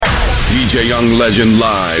DJ Young Legend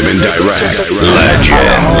live and direct. Legend.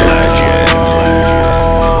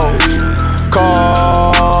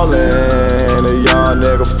 Calling a young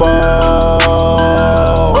nigga phone.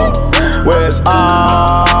 Where's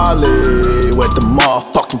Ollie with the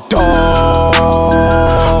motherfucking dog?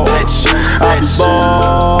 I be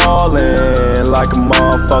ballin' like a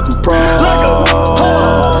motherfucking pro.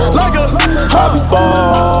 I be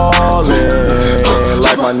ballin'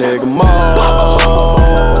 like my nigga Mo.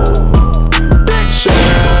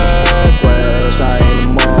 Check West, I ain't a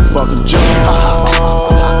motherfucking joke.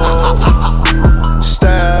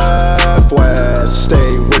 Steph West,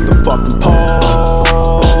 stay with the fucking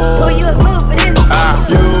pole. Who you a move for this?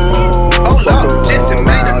 You Hold up, listen,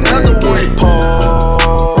 made another one.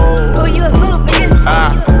 Who you a move for this?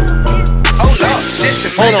 Hold up,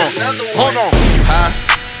 listen, Hold made on, another one. hold on.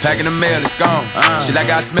 Packing the mail, it's gone. Shit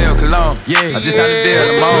like I smell cologne. I just had a deal,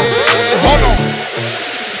 I'm on. Hold on.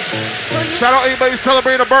 Shout out anybody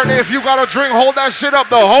celebrating a birthday. If you got a drink, hold that shit up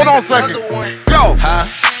though. Hold on a second. Go.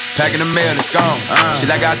 Packing the mail, it's gone. Shit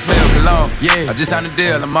like I smell cologne. I just had a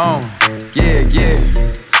deal, I'm on.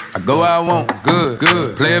 I go where I want, good.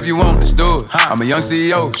 Play if you want, let's do it. I'm a young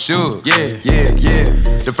CEO, sure. Yeah.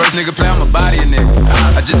 The first nigga play on my body, a nigga.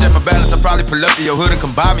 I just check my balance, I probably pull up to your hood and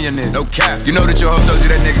come buy me a nigga. No cap. You know that your hoe told you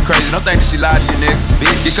that nigga crazy. Don't think that she lied to you, nigga.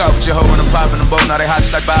 Bitch, get caught with your hoe when I'm popping them both. Now they hot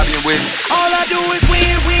just like Bobby and Whitney. All I do is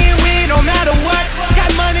win, no matter what.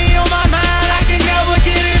 Got money on my mind, I can never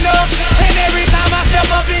get enough. And every time I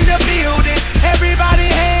step up in the building,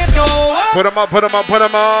 everybody hands go up. Put 'em up, and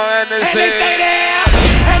they And say, they stay there,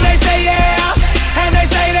 and they say yeah, and they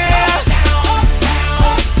stay there.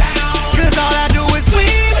 Cause all I do is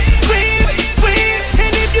win.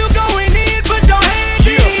 And if you going in, put your hands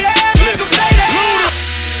in the air, make 'em stay there.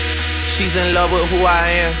 She's in love with who I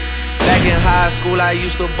am. Back in high school, I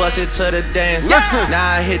used to bust it to the dance. Listen.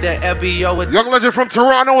 Now I hit the FBO with Young Legend from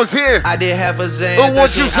Toronto is here. I did half a Zan. Oh,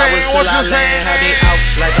 what you 13 saying? hours What till you I saying? land. Had me out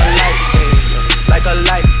like a light, ayy. Like a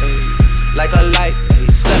light, ayy. Like a light, ayy.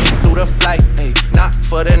 Slept through the flight, ayy. Not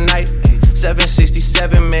for the night, ayy.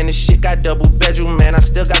 767, man, this shit got double bedroom, man. I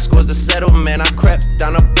still got scores to settle, man. I crept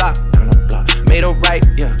down the block, made a right,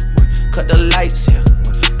 yeah. Cut the lights, yeah.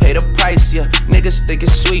 Pay the price, yeah. Niggas think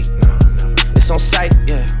it's sweet, it's on sight,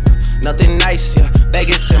 yeah. Nothing nice, yeah.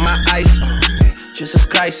 Vegas in my ice, Jesus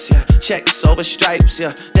Christ, yeah. Checks over stripes,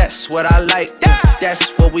 yeah. That's what I like, yeah. That's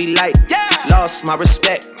what we like. Lost my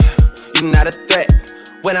respect, you not a threat.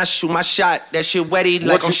 When I shoot my shot, that shit wetty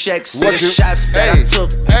like on Shaq. See the shots that I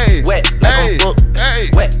took, wet like on Book,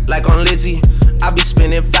 wet like on Lizzie. I be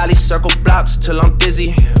spinning valley circle blocks till I'm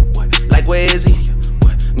dizzy. Like where is he?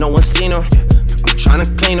 No one seen him. I'm tryna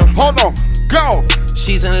clean him. Hold on, go.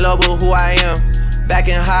 She's in love with who I am. Back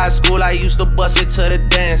in high school, I used to bust it to the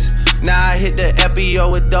dance. Now I hit the FBO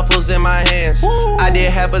with duffels in my hands. I did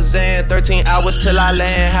half a Zan, 13 hours till I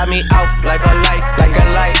land. Had me out like a light, like a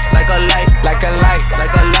light, like a light, like a light,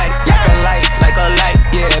 like a light, like a light, like a light.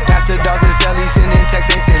 Yeah, Pastor Dawes and Sally sending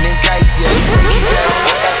texts, ain't sending kites. Yeah, he say keep that on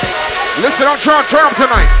like I say. Listen, I'm trying to turn up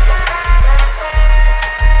tonight.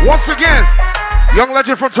 Once again, Young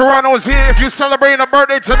Legend from Toronto is here. If you're celebrating a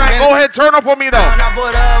birthday tonight, go ahead, turn up for me though.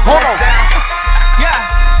 Hold on.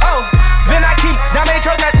 Yeah, oh, then I keep Dame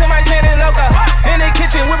Trojan to my Shannon Loca. In the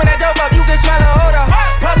kitchen, whipping that dope up, you can smell a odor.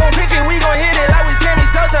 Plug on pitching, we gon' hit it like we Sammy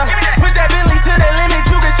Sosa. Put that Bentley to the limit,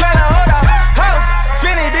 you can smell a odor. Oh,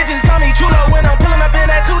 spinning bitches call me chulo when I'm pulling up in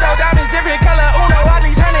that two-door. Diamonds different color, Uno. All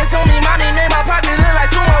these hundreds on me, mommy made my pockets look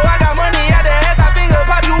like sumo. I got money at the ass, I finger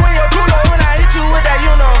pop you in your culo. When I hit you with that,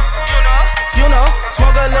 you know.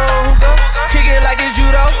 Smoke a little hookah, kick it like it's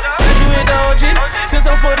judo. Let you hit the OG, since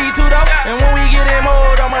I'm 42 though. And when we get in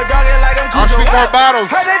mode, I'ma dog it like I'm I Cujo. see more battles.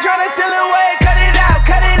 Heard they tryna steal it away, cut it out.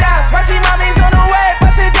 Spicy mommy's on the way,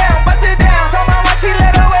 bust it down. So my watch, she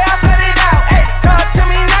let away, I flood it out. Ay, talk to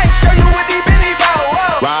me nice, show you what these Billy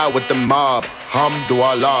bow. Ride with the mob,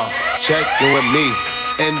 Hamdulillah, check in with me.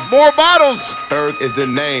 And more bottles. Berg is the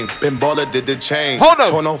name. Ben Baller did the chain. Hold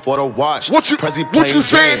up. Torn on for the watch. What you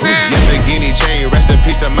saying, man? Lamborghini chain. Rest in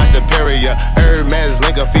peace to my superior. Hermes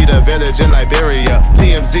Linka feed a village in Liberia.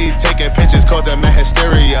 TMZ taking pictures causing my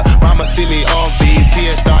hysteria. Mama see me on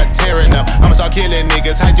BT and start tearing up. I'ma start killing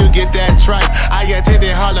niggas. How you get that tripe? I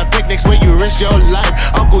attended Harlem picnics where you risk your life.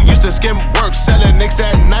 Uncle used to skim work selling nicks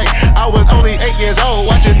at night. I was only 8 years old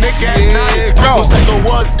watching Nick at night. Uncle Seiko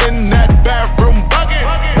was in that bathroom bucket.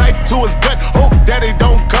 Knife to his gut, hope daddy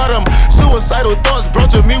don't cut him. Suicidal thoughts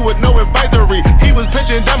brought to me with no advisory. He was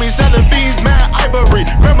pitching dummies, selling fees, mad ivory.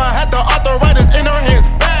 Grandma had the arthritis in her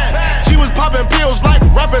hands, bad. She was popping pills like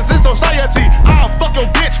rappers in society. I'll fuck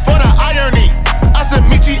your bitch for the irony. I said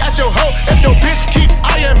meet you at your hoe if your bitch keep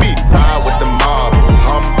eyeing me. Ride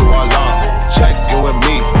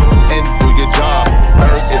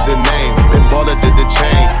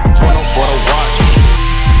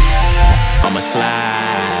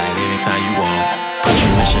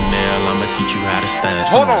teach you how to stand.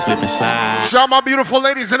 Hold on. Slip and slide. Shout my beautiful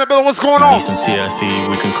ladies in the building. What's going on? Need some TLC,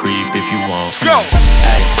 we can creep if you want. Go.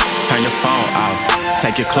 Hey, turn your phone off,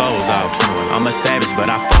 take your clothes off. I'm a savage, but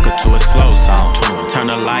I fuck her to a slow song. Turn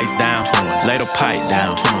the lights down, lay the pipe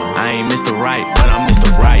down. I ain't Mr. Right, but I'm Mr.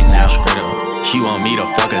 Right now. She want me to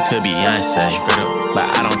fuck her to Beyonce, but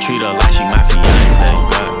I don't treat her like she my fiance.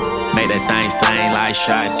 Make that thing sing like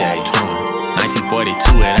Sade.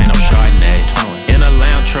 1942, it ain't no Chardonnay. In a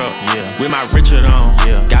lounge truck, with my Richard on.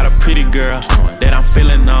 Got a pretty girl that I'm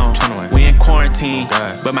feeling on. We in quarantine,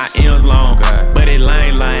 but my M's long. But it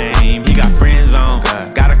lame, he got friends on.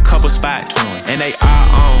 Got a couple spots, and they all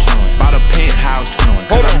on. Bought a penthouse,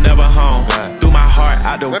 cause I'm never home. Threw my heart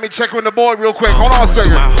out the. Let me check with the boy real quick. Hold on a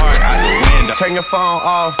second. My heart out the window. Turn your phone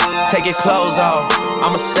off, take your clothes off.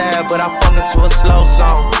 I'm a sad, but I fuck her to a slow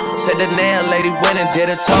song. Said the nail lady went and did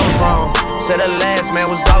her toes wrong. Said the last man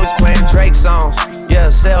was always playing Drake songs. Yeah,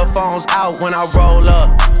 cell phones out when I roll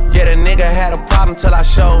up. Yeah, the nigga had a problem till I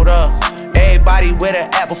showed up. Everybody with an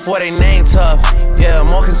app before they name tough. Yeah,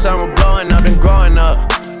 more concerned with blowing up than growing up.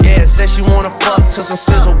 Yeah, said she wanna fuck till some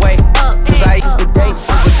sizzle wait. Cause I used to date with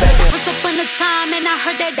back then. Once upon a time and I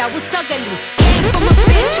heard that I was ugly. Came from a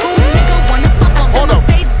bitch who nigga wanna fuck on. Said my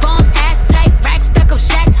face bomb, ass tight, rack stuck up,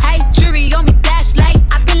 shack height. Jury on me, flashlight.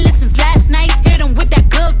 I've been listening since last night. Hit him with that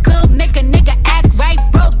good, make a nigga act right.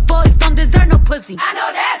 Broke boys don't deserve no pussy. I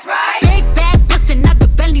know that's right. Big bag bustin' out the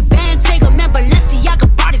belly band. Take a man, Balenciaga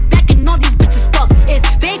brought it back and all these bitches fuck. It's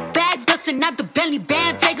big bags bustin' out the belly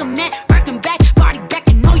band. Take a man, working back, body back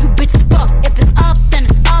and all you bitches fuck. If it's up, then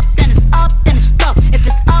it's up, then it's up, then it's stuck. If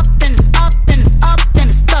it's up, then it's up, then it's up, then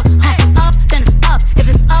it's stuck. Up, then it's up. If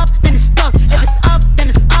it's up, then it's stuck. If it's up, then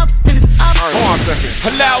it's up, then it's up. Hold on a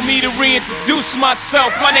second. Allow me to reintroduce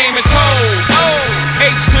myself. My name is Ho,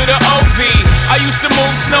 H to the OV. I used to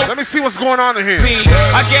move snow. Let me see what's going on in here.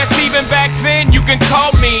 I guess even back then you can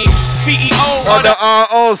call me CEO of the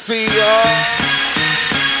CEO.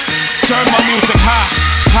 Turn my music high.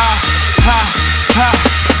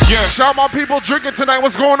 Yeah. Shout my people drinking tonight.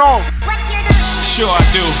 What's going on? Sure I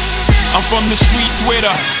do. I'm from the streets where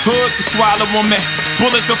the hood can swallow on me.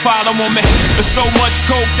 Bullets will follow on me. There's so much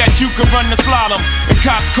coke that you can run the slalom. And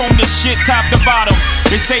cops comb this shit top to bottom.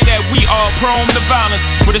 They say that we are prone to violence,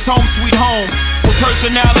 but it's home sweet home. Where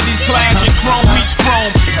personalities clash and chrome meets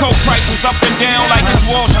chrome. The coke prices up and down like it's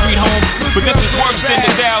Wall Street home. But this is worse than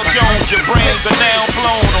the Dow Jones. Your brains are now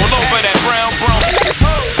blown all over that brown brown.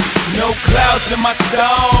 No clouds in my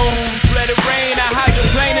stones. Let it rain, I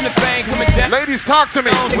hydroplane in the bank coming down. Ladies, talk to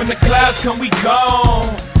me. When the clouds come, we gone.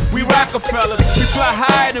 We Rockefellers, we fly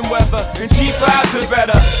higher than weather, and G5s are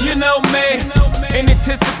better. You know me. In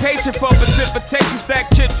anticipation for precipitation, stack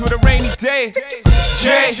chips with a rainy day.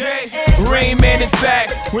 Jay, Rain Man is back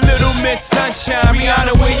with Little Miss Sunshine.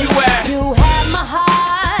 Rihanna, where you at? You have my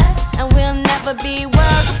heart, and we'll never be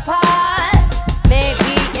worlds apart.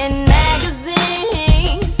 Maybe in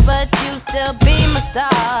magazines, but you still be my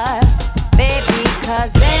star, baby.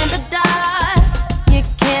 'Cause in the dark, you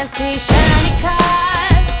can't see shiny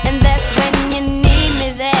cars, and that's when you need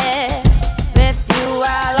me there. With you,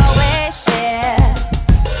 I'll always share.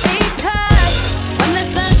 Because when the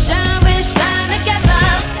sunshine, we shine together.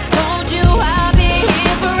 Told you I'll be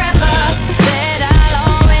here forever. Said I'll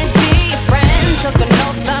always be your friend. Took an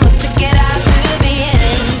oath, I'ma stick it out to the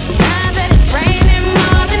end. Now that it's raining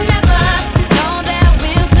more than ever, know that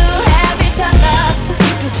we'll still have each other.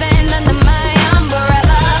 You can stand under my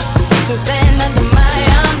umbrella. You can stand under my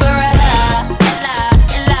umbrella.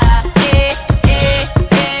 Ella, Ella,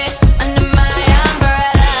 under my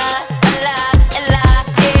umbrella. Ella, Ella,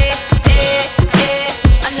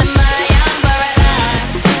 under my umbrella.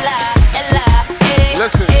 Ella, Ella,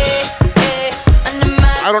 Listen, under my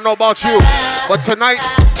I don't know about you, but tonight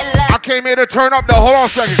I came here to turn up the. Hold on a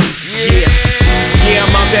second. Yeah,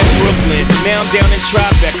 I'm out at Brooklyn. Now I'm down in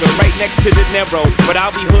Tribeca, right next to the Narrow. But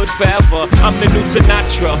I'll be hood forever. I'm the new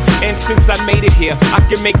Sinatra. And since I made it here, I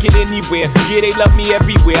can make it anywhere. Yeah, they love me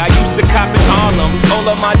everywhere. I used to cop in Harlem. All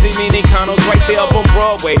of my Dominicanos right there up on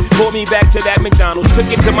Broadway. Pulled me back to that McDonald's. Took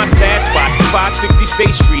it to my stash spot, 560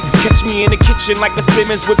 State Street. Catch me in the kitchen like a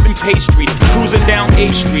Simmons whipping pastry. Cruising down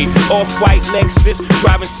A Street, off-white Lexus.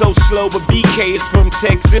 Driving so slow, but BK is from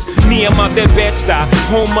Texas. Me, I'm out that Bed-Stuy,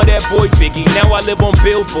 home of that boy Biggie. Now I live on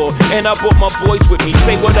Billboard, and I brought my boys with me.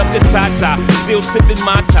 Say what up to Tata, still sipping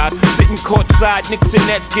my top. Sitting courtside, Knicks and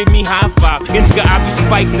Nets give me high five. And nigga, I be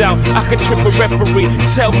spiked out, I could trip a referee.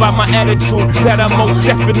 Tell by my attitude that I most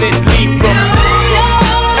definitely from.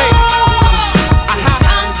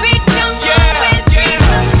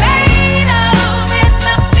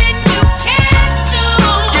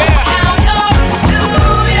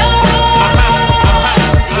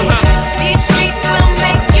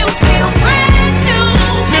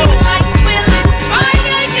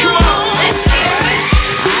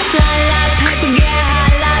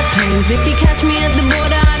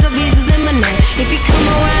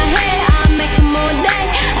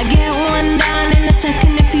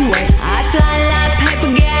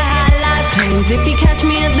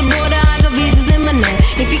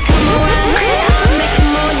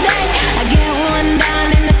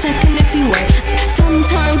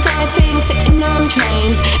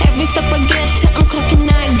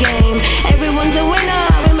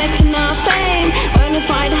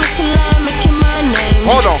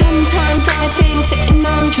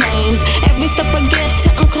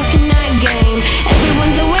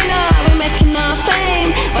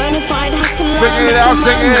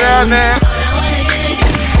 Sing it out there.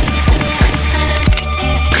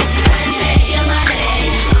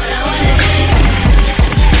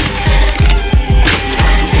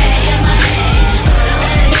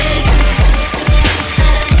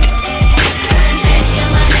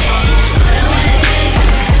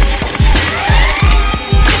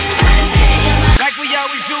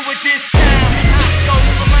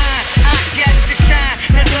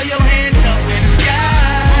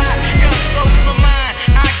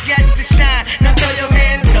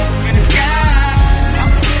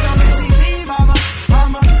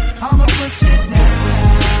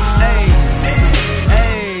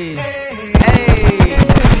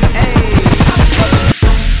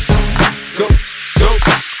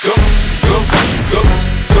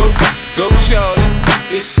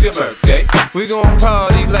 We gon'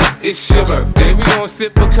 party like it's your birthday. We gon'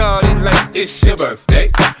 sip Bacardi like it's your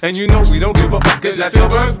birthday. And you know we don't give a fuck, it's not your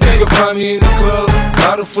birthday. You can find me in the club,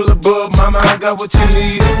 bottle full of bub. Mama, I got what you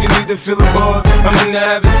need if you need to feel the buzz. I'm into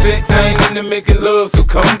having sex, I ain't into making love. So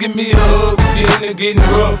come give me a hug if you're into getting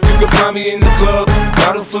rough. You can find me in the club,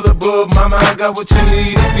 bottle full of bub. Mama, I got what you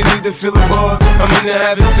need if you need to feel the buzz. I'm into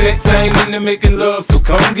having sex, I ain't into making love. So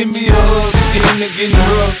come give me a hug if you're into getting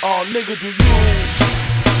rough. Oh, nigga, do you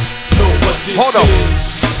know what this Hold up.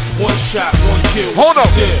 is? One shot, one kill. Hold up.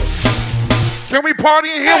 Deal. Can we party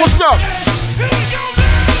in here? What's up?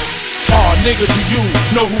 Oh, nigga, do you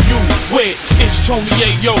know who you with? It's Tony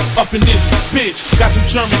Ayo up in this bitch. Got them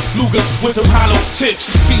German Lugers with them hollow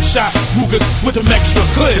tips. C-shot Rugers with them extra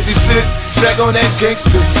clips. 50 Cent, back on that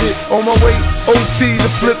gangster shit. On my way, OT to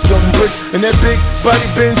flip them bricks. And that big body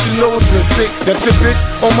bench, you know it's a 6. Got your bitch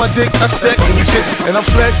on my dick, I stack them chicks. And I'm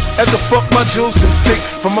flash as a fuck, my jewels is sick.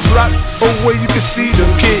 From a block away, you can see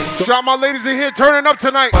them kids. Shout my ladies in here turning up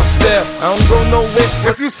tonight. My step, I don't go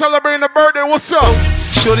nowhere. If you celebrating a birthday, what's up?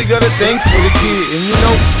 Shorty got a thing for the kid. And you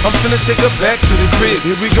know, I'm finna take her back to the crib.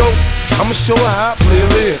 Here we go, I'ma show her how I play a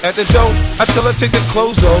live. At the door, I tell her take the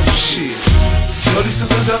clothes off. Shit. Shorty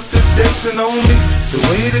says up the dancing on me. It's the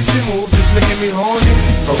way that she move, just making me horny.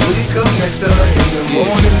 If I wake up next to her in the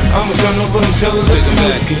morning, I'ma turn over and tell her let's do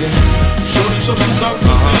it again. Shorty so she got me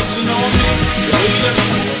dancing on me. The way that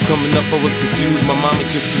she move. Coming up, I was confused. My mama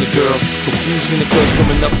kissing the girl. Confusion and crush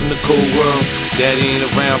coming up in the cold world. Daddy ain't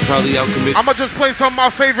around, probably out committed. I'ma just play some of my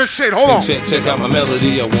favorite shit. Hold on. Check out my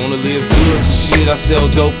melody. I wanna live good. So shit, I sell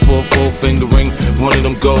dope for a 4-finger ring. One of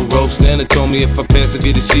them gold ropes. Nana told me if I pass, I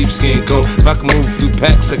get a sheepskin coat. If I can move a few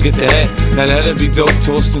packs, I get the hat. Now that'd be dope.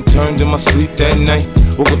 Tossed and turned in my sleep that night.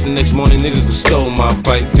 Woke up the next morning, niggas have stole my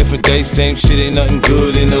bike. Different day, same shit, ain't nothing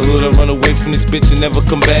good in the hood. I run away from this bitch and never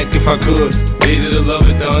come back if I could. Hated to love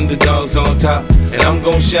it, the underdogs on top. And I'm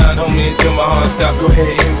gon' shine, homie, until my heart stop. Go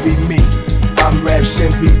ahead, envy me. I'm Raps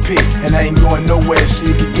MVP, and I ain't going nowhere, so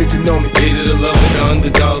you can get to know me. Hated to love it, the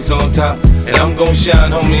underdogs on top. And I'm gon'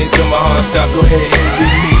 shine, homie, until my heart stop. Go ahead, envy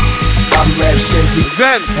me. I'm Raps MVP,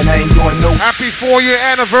 Zen, and I ain't going nowhere. happy 4-year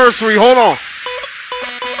anniversary. Hold on.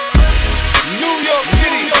 New York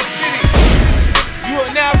City. You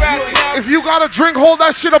are now rapping. If you got a drink, hold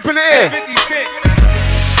that shit up in the air. 50 Cent.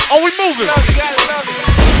 Oh, we moving.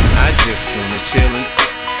 I just wanna chillin'.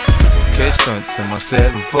 Catch stunts in my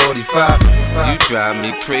 745. You drive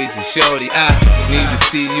me crazy, shorty. I need to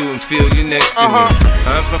see you and feel you next to me.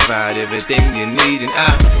 I provide everything you need, and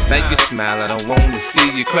I like your smile. I don't want to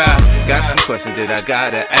see you cry. Got some questions that I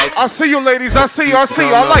gotta ask. I see you, ladies. I see you. I see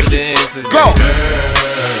you. I like it. Go. Girl,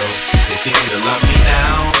 it's easy to love me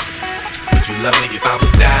now. Would you love me if I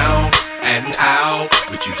was down and out?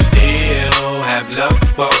 Would you still have love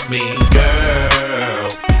for me,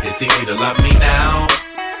 girl? It's easy to love me now.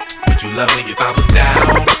 Would you love me if I was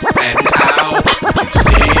down and out? Would you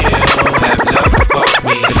still have love for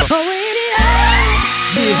me?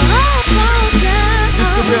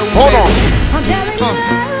 Hold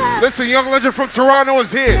on. Listen, Young Legend from Toronto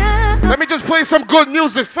is here. Let me just play some good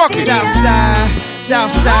music. Fuck it. Southside,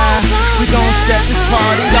 Southside, we gon' set this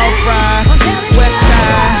party off right.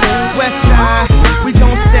 Westside, we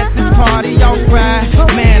gon' set this party off right.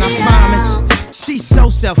 Man, I promise. She's so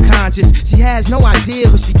self-conscious. She has no idea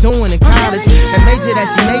what she doing in college. And major that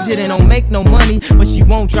she majored in don't make no money, but she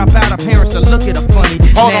won't drop out. Her parents will look at her funny.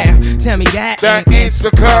 Now, tell me that ain't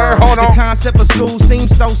secure. The concept of school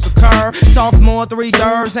seems so secure. Sophomore, 3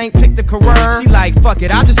 years, ain't picked a career. She like, fuck it,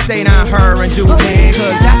 I'll just stay down her and do it.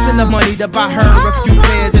 Cause that's enough money to buy her a few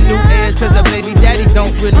pairs of new ears. Cause her baby daddy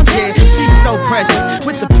don't really care. She's so precious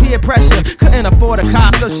with the peer pressure. Couldn't afford a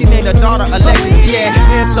car, so she named her daughter Alexis. Yeah,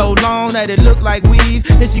 hair so long that it looked like weave.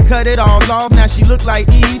 Then she cut it all off, now she look like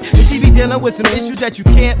Eve. And she be dealing with some issues that you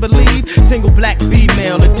can't believe. Single black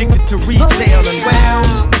female addicted to retail and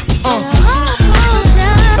well,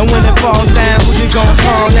 And when it falls down, who you gon'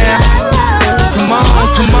 call now? Come on,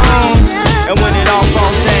 come on. And when it all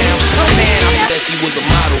falls down, man, I said she was a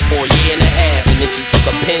model for a year and a half, and then she took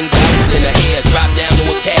her pins out in her hair, dropped down to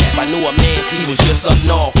a calf. I knew a man, he was just up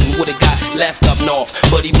north, and would've got left up north,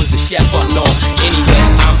 but he was the chef up north. Anyway,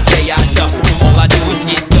 I'm K.I. double. All I do is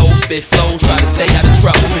get those spit flows, try to stay out of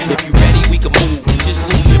trouble. If you ready, we can move. Just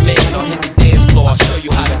lose your man or hit the dance floor. I'll show you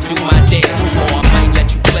how to do my dance, or I might let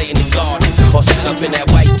you play in the garden, or sit up in that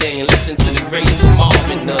white thing and listen to the greatest of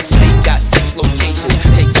Marvin. The state got 6 locations.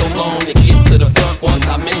 Takes so long to get to the front once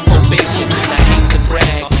I miss probation. And I hate to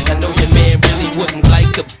brag, I know your man really wouldn't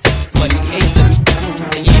like the, but he hate the.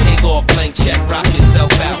 And yeah, here go a blank check, rock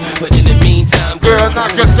yourself out. But in the meantime, girl,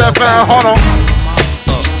 knock yourself out. Hold on.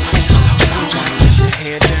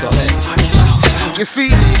 You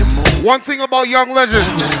see, one thing about Young Legend,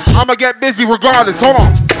 I'ma get busy regardless. Hold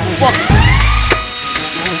on. Fuck.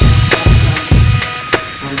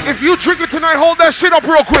 If you drink it tonight, hold that shit up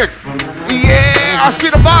real quick. Yeah, I see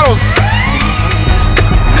the bottles.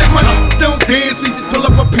 Set my don't dance, he just pull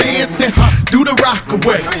up a pants and do the rock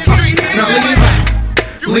away. Now lean back,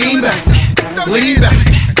 lean back, lean back,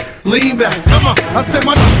 lean back. Come on, I said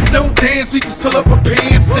my don't dance, he just pull up a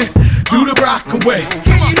pants and do the rock away.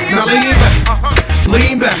 Now lean back,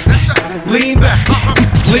 lean back, lean back,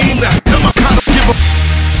 lean back. Come on,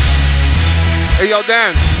 hey yo,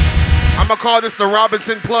 Dan, I'ma call this the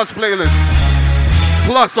Robinson Plus playlist.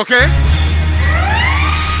 Plus, okay?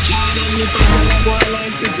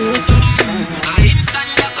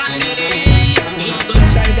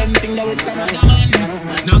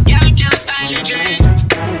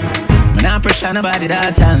 When I pressure nobody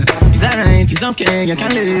that time, it's alright, it's okay, you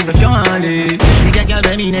can live if you want it. You get your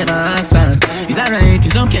baby never ask for. It's alright,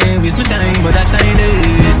 it's okay, waste my time, but that time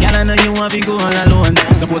is. Girl, I know you want to go all alone.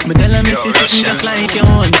 Suppose me tell her me see something just like your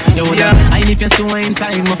own. Yo, I leave your soul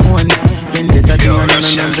inside my phone. Vendetta to run on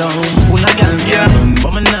them down. Full of girl, get done.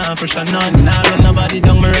 But me nah pressure none, nah run nobody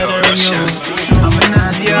down, me rather run you. I'm a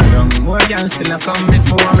nasty young, more girl still a come. If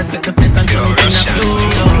me want me take the piss and turn it in a clue.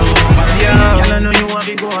 Girl, I know you want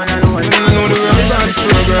to go all alone. Hold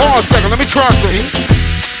on a second, let me try something.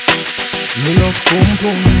 Me love boom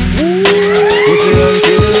boom. Put it on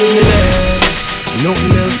till me there.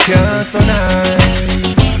 Nothing else can so nice.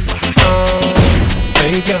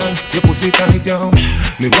 Hey girl, your pussy tight down.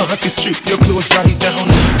 Me want to strip your clothes right down.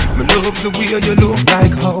 Me love the way you look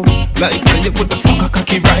like how. Like say you put the sucker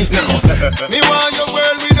cocky right now. Me want your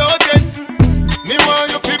world without end. Me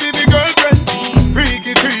want your baby girlfriend.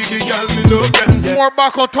 Freaky, freaky girl, me love them. More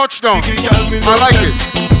back on touchdown. I like it.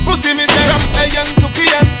 Pussy me say from AM to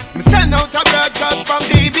PM. Me send out a broadcast from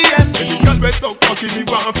DBM. And the girl we so cocky, me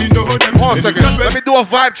want to know them. Hold on a second, let me do a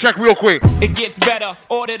vibe check real quick. It gets better,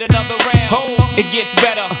 ordered another round. It gets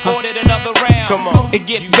better, ordered another round. Come on. It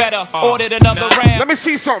gets better, ordered another round. Let me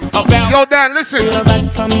see something. Yo, Dan, listen. You're back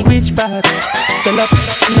from which part? The love,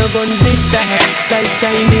 no gun big that. Like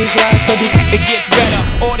Chinese rice, so it gets better,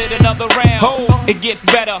 ordered another round. It gets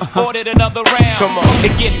better, ordered another round. Come on.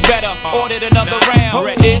 It gets better, ordered another round.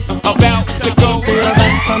 It's about to go. You're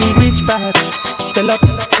back from which part? The love,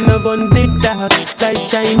 no gun big that. Like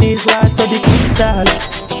Chinese rice, so the quick dog.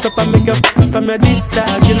 Cup and make up from your this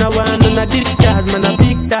dog. You know one on a discharge, man a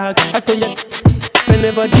big dog. I saw you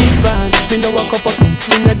never deep band. Me no walk up,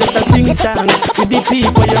 me no just a sing song. With the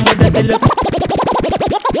people, your mother tell you.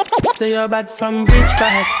 Say you're bad from rich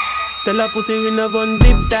part. Tell a pussy we no gun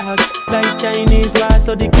deep dog. Like Chinese rice,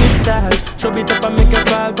 so the quick dog. Chop it up and make you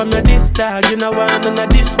fall from your this dog. You know one on a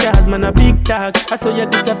discharge, man a big dog. I saw you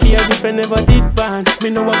disappear if you never did band. Me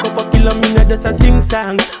no walk up a kilo, me no just a sing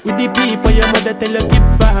song. With the people, your mother tell you keep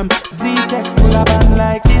farm. Z-Tech full of band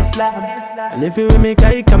like Islam. And if you make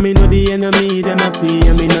I come, me know the enemy, them a pray.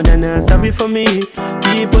 And me know they're not sorry for me.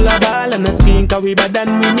 People are ball and a screen, cause we bad than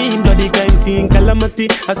we mean. Bloody crime scene, calamity.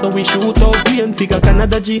 I saw we shoot out, we and figure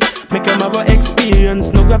Canada G. Make them have a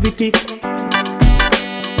experience, no gravity. Tell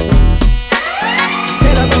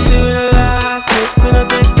a pussy we no laugh, we no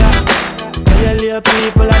take that. Tell your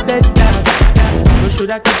people are dead that. You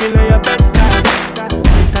shoulda keep in your bed that.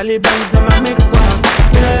 The Taliban's them a make war.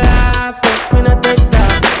 We no laugh, we no take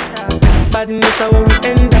that. Badness how we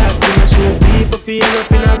end up. We no show people feel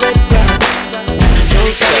up in a red grass.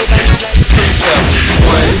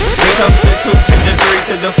 One, here comes the 2 to the 3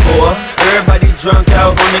 to the 4. Everybody drunk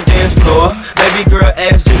out on the dance floor. Baby girl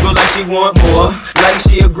ass jiggle like she want more. Like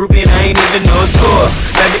she a groupie and I ain't even no tour.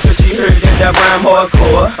 Maybe cause she heard that rhyme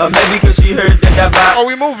hardcore. Or maybe cause she heard that vibe. Are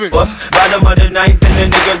we moving? Bottom of the 9th and the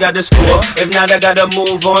nigga got the score. If not I gotta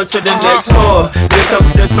move on to the next whore. Here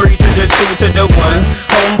comes the 3 to the 2 to the 1.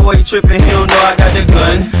 Homeboy boy trippin', he don't know I got the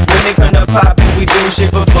gun. When they come to poppin', we do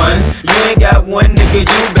shit for fun. You ain't got one nigga,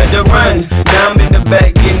 you better run. Now I'm in the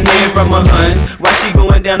back getting in from a huns. Why she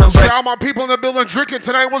going down on break? Shout out my people in the building drinking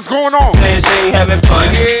tonight. What's going on? Saying she ain't having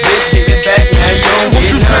fun. Yeah. Bitch, give it back, now you don't what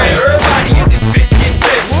get you none. saying? Everybody in this bitch get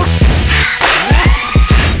tipped.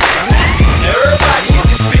 Everybody in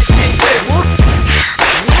this bitch get tipped.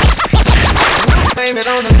 Blame it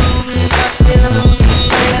on the losers, got you in the losers.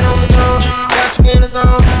 Blame it on the drunk, got you in the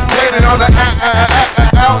zone. Blame it on the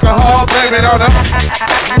alcohol. Blame it on the.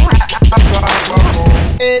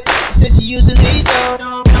 She said she usually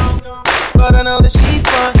don't, but I know that she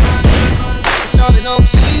fun. It's all to know what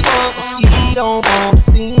she want, but she don't want to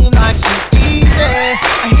seem like she easy.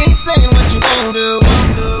 I ain't saying what you gon' do,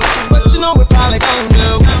 but you know we probably gon'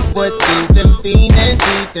 do what you've been feeling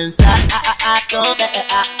deep inside. I don't let it.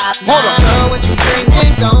 I know what you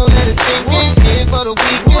drinking, don't let it sink in. Here for the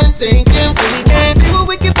weekend, thinking we can see what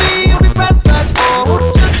we can be if we press fast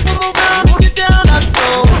forward. Just one more round and get down, I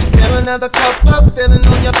go. Fill another cup up, feeling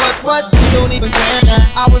on your butt. What? You don't even care.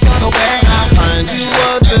 I was unaware. I find you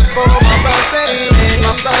was before my bus said it.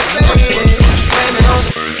 My bus said it. Blame it on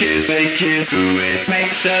the kids, make it through it.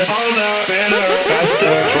 Makes us older, better,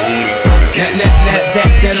 faster, stronger.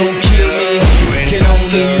 That don't kill me, can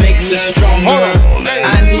only make me stronger.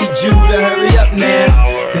 I need you to hurry up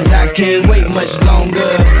now, cause I can't wait much longer.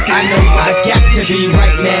 I know I got to be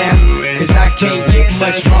right now, cause I can't get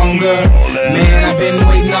much longer. Man, I've been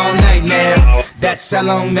waiting all night now. That's how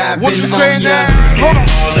long I've been on ya. What you saying now? Hold on,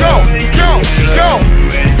 go.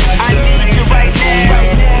 I need you right now.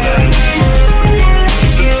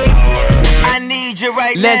 I need you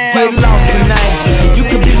right now. Let's get lost tonight. You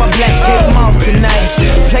could be my black Kate Moss tonight.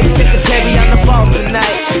 Play secretary, I'm the boss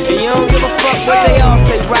tonight. And you don't give a fuck what they all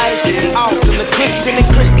say, right? Awesome, the Christian and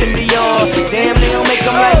Christian Dior. Damn, they don't make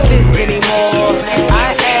them like this anymore.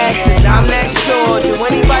 I ask, cause I'm not sure. Do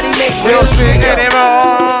anybody make real shit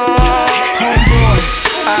anymore? Homeboy,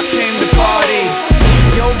 I came to party.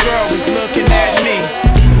 Your girl was looking at me.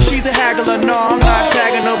 She's a haggler, no, I'm not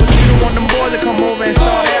tagging her, but you don't want them boys to come over and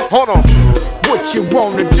start asking. Hold on. What you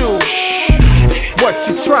wanna do? What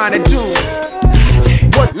you trying to do?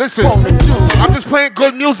 What listen, you wanna do? I'm just playing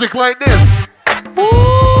good music like this.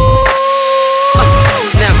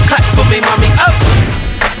 Now cut for me, mommy, up.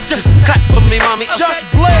 Just cut for me, mommy. Just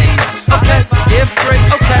blaze. Okay, yeah, free,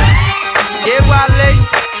 okay. Yeah, Wale.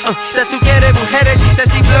 That tú quieres mujeres, she says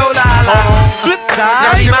she blow la la. Flip side,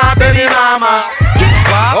 now she my baby mama. Get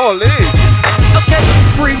wild. Holy. Okay.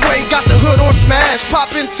 Freeway got the hood on smash,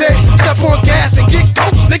 pop in tech, step on gas and get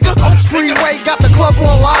ghost, nigga. Freeway got the club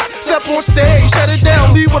on lock, step on stage, shut it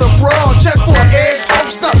down, leave with a brawl, check for an edge,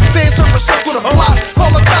 post up, stand to a circle the block,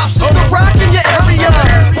 call the cops, it's the rock in your area,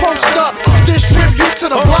 post up, distribute to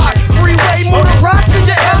the block, freeway, move the rocks in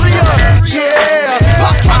your area, yeah,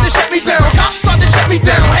 pop tried to shut me down, cops tried to shut me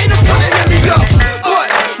down, haters wanna hit me up, but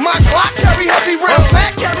my Glock carry heavy rounds,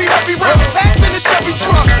 back carry heavy rounds, back in the Chevy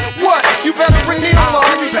truck, what, you better bring the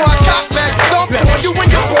alarm before I cop back, stomp on you and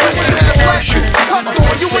your boys and have flash you, tucked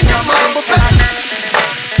on you and your mom, but back.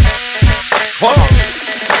 Hold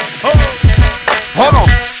on.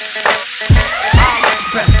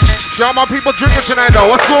 Shout my people drinking tonight though.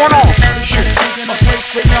 What's going on?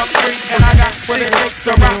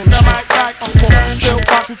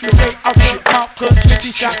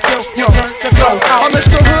 I miss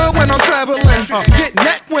the hood when I'm traveling. Get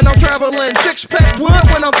neck when I'm traveling. Six pack wood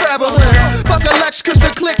when I'm traveling. Fuck a Lex cause the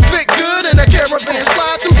click fit good in a caravan.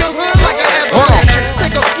 Slide through your hood like an avalanche.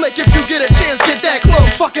 Take a flick if you get a chance. Get that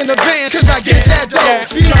close. Fuck in advance cause I get that dough.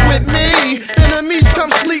 Be with me. Enemies come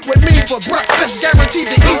sleep with me for breakfast. Guaranteed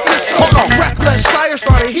to eat this toast. Reckless sire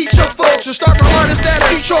started heat your folks. And start the artists that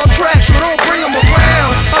eat your tracks. So don't bring them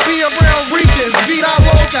around. I'll be around Ricans. Vida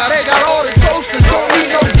Loca. They got all the toasters. Don't need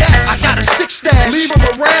no gas. I got a six stash. Leave them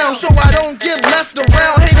around so I don't get left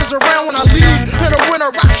around. Haters around when I leave. In the winter,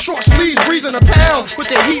 rock short sleeves, breezing a pound. With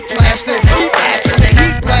the heat blasting, heat acting, the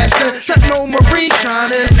heat blasting. Techno marine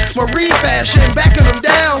shining, marine fashion, backing them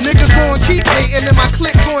down. Niggas gon' keep hating and my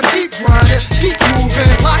clique gon' keep grinding. Keep moving,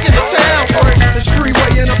 locking the town. There's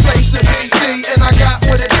freeway in a place to be seen. And I got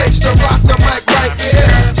what it takes to rock the mic right, yeah.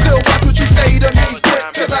 Still watch what you say to me quick,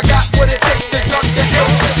 cause I got what it takes to duck the hill.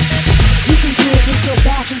 You can do it, put your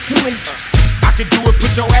back into it. I can do it,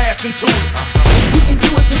 put your ass into it. You can do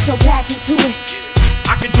it, put your back into it.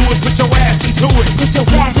 I can do it, put your ass into it. Put your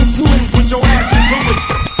back into it. Put your ass into it.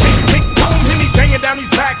 Tick, boom, hit me banging down these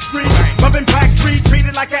back streets. Loving Black Street,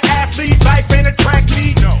 treated like an athlete. Life ain't a track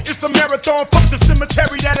meet. It's a marathon, fuck the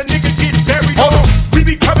cemetery that a nigga gets buried on. We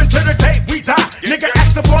be coming to the day we die. Nigga,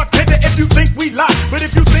 ask the bartender if you think we lie. But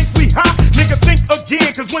if you think we hot, Nigga, think again,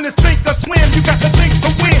 cause when it's sink or swim, you got to think to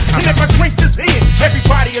win. And if I drink this in,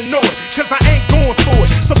 everybody will know it, cause I ain't going for it.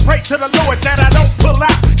 So pray to the Lord that I don't pull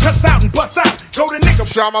out, cuss out and bust out. Go to nigga.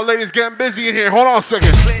 Shout out my ladies getting busy in here. Hold on a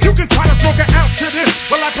second. You can try to smoke an ounce to this,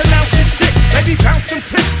 while I pronounce this shit. Baby, bounce them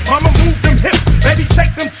tips, mama move them hips. Baby,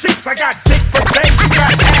 shake them cheeks. I got dick for days, you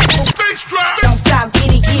got ass for face drop. Don't stop, get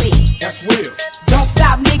it, get it. That's real. Don't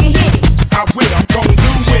stop, nigga, hit it. I will, I'm gon' do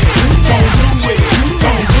it. Gon' do it.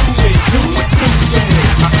 Gon' do it. Do it to me.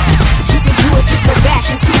 You can do it, put your back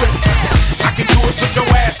into it. I can do it, put your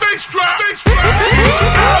ass. Face drop. Face drop.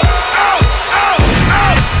 Ow, ow, ow,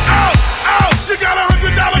 ow, ow, ow. You got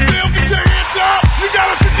 $100 bill, get your hands up. You got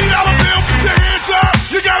a $50 bill, get your hands up.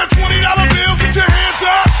 You got a $20 bill, get your hands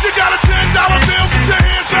up. You got a $10 bill, get your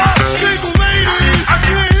hands up. Single ladies, I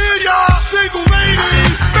can't hear y'all. Single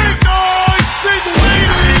ladies, make noise. Single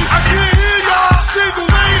ladies, I can't hear y'all. Single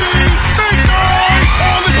ladies, make noise.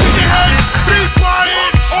 All the chicken heads, be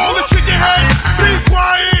quiet. All the chicken heads, be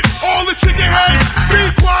quiet. All the chicken heads, be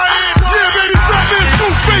quiet. Yeah, baby, stop this.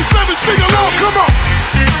 Scoop, face, never sing along. Come on.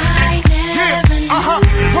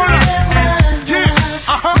 Turn up.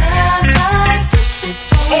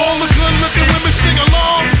 All the good looking women sing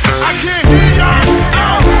along. I can't hear y'all.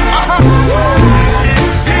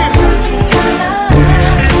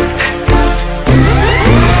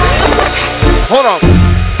 Hold up.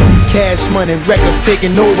 Cash money records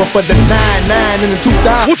taking over for the 99 in the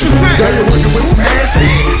 2000. What you say? Girl, you're working with some ass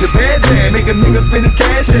hand. Your bad jam, make a nigga spend his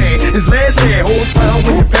cash hand. His last hand, holds pound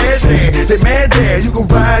when you pass hand. They mad jam, you can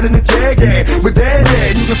ride in the jag hand. With that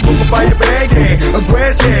hand, you can smoke up by your bag hand. A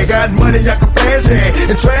grass hand, got money, I can flash hand.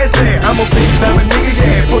 And trash hand, I'm a big time a nigga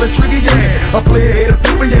yeah. Pull a trigger yeah. A player hit a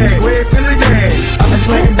flipper yeah. Go ahead, feel it yeah. I'm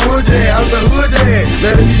slanging wood yeah, out the hood yeah.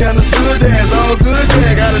 Let it be understood yeah, it's all good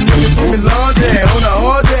yeah. Got a nigga swimming large yeah, on the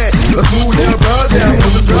hard yeah. Let's move down broad yeah,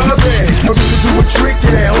 on the dub yeah. I'm just to do a trick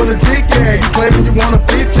yeah, on the dick yeah. You claiming you want a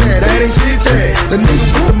bitch yeah, that ain't shit yeah. The nigga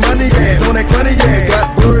with the money yeah, on that money yeah.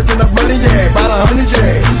 Got birds and enough money yeah, about 100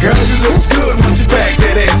 yeah. Girl, you looks good, won't you back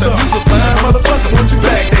that ass up? You's a fine motherfucker, won't you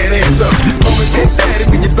back that ass up? Come and get daddy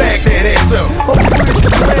when you back that ass up. Oh, you wish you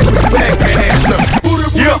back when you back that ass up. Booty,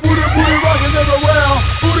 booty, booty, booty rockin' everywhere.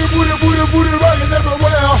 Booty, booty, booty, booty rockin'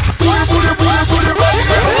 everywhere. Booty, booty, booty, booty rockin'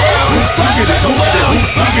 everywhere.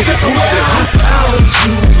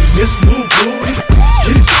 This new booty,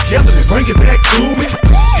 get it together and bring it back to me.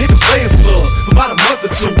 Hit the players club for about a month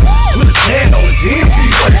or two. Put his hand on it, then see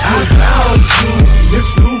what it do. I found you, this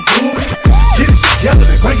new booty, get it together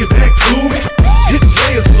and bring it back to me. Hit the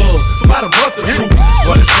players club for about a month or two.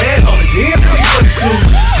 Put his hand on it, then see what it do.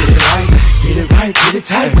 Get it right, get it right, get it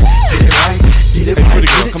tight. Get it right, get it right,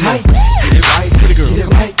 get it tight. Get it right, get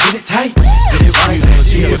it right, get it tight. Get it right,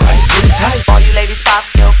 get it right, get it tight. All you ladies pop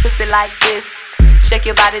your pussy like this. Shake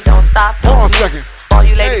your body, don't stop, don't miss. All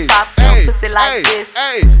you ladies pop your pussy like this.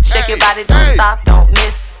 Shake your body, don't stop, don't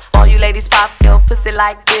miss. All you ladies pop your pussy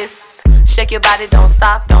like this. Shake your body, don't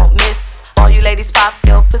stop, don't miss. All you ladies pop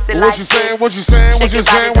your pussy like this. What you saying? What you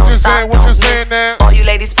saying? What you saying? What you saying now? All you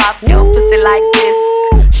ladies pop your pussy like this.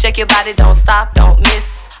 Shake your body, don't stop, don't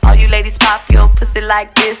miss. All you ladies pop your pussy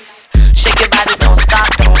like this. Shake your body, don't stop,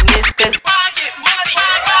 don't miss. This.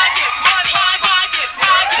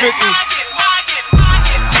 50.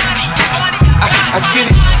 I get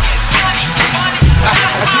it.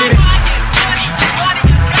 I get it.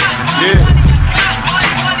 Yeah.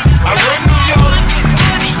 I run New York.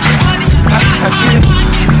 I get it.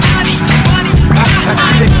 I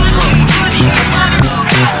get it.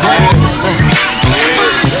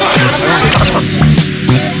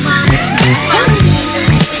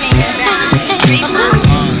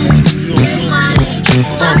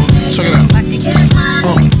 Check it out.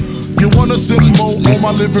 You wanna sit more on my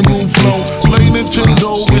living room floor? Play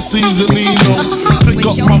Nintendo with Seasonino. Pick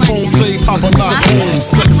up my phone, say Papa not home.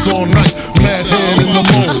 Sex all night, mad head in the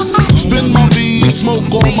moon. Spin my V, smoke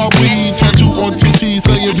all my weed. Tattoo on TT,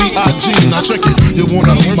 say it B.I.G. Now check it, you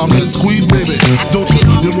wanna be my man squeeze, baby? Don't you?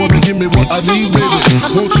 You wanna give me what I need, baby?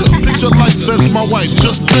 Won't you? Picture life as my wife,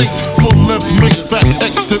 just think. Full left, make fat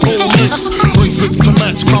exit, all links. Bracelets to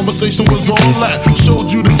match, conversation was all that. Showed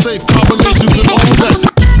you the safe combinations and all that.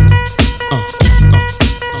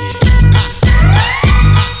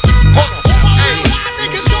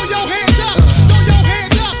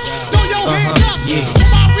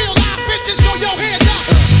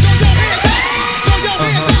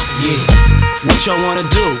 What y'all wanna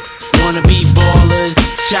do? Wanna be ballers,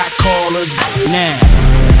 shot callers, now.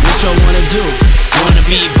 What y'all wanna do? Wanna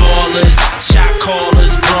be ballers, shot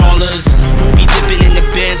callers, brawlers. Who be dipping in the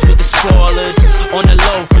Benz with the spoilers? On the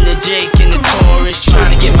low from the Jake and the Taurus. Trying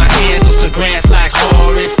to get my hands on some grants like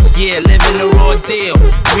Horace. Yeah, living the raw deal.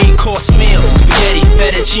 3-course meals, spaghetti,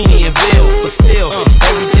 fettuccine, and veal. But still,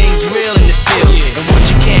 everything's real in the field. And what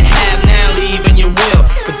you can't have now, leave in your will.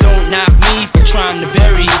 But don't knock me for trying to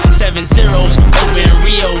bury 7 zeros over in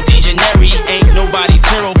Rio de Janeiro. Ain't nobody's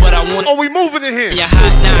hero, but I want. Oh, we moving in here. Your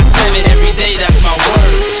hot 9-7 every day, that's my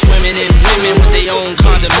word. Swimming in women with their own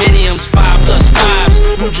condominiums. 5+5s,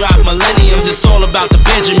 who drop millenniums. It's all about the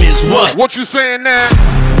Benjamins. What you saying now?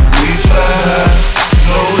 We fly,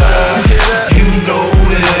 no lie, you know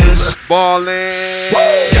this. Ballin'.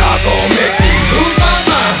 Y'all gon' make me lose my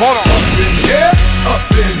mind. Hold on. Up in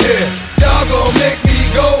here. Y'all gon' make me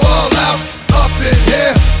go all out. Up in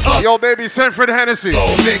here. Yo, baby, Sanford Hennessy.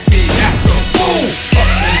 Gon' make me act a fool.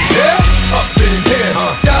 Up in here. Up in here.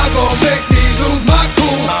 Y'all gon' make me lose my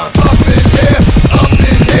cool. Up in here. Up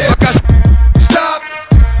in here. I got stop,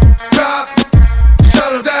 drop,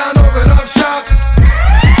 shut 'em down, open up shop.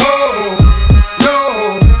 Oh,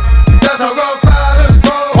 no, that's how rough riders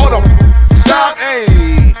roll. Hold on. Stop, hey,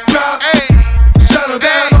 drop, hey, shut 'em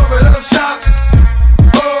down, open up shop.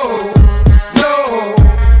 Oh, no,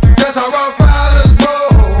 that's how rough riders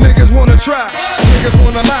roll. Niggas wanna try, niggas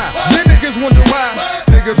wanna lie, niggas wonder why,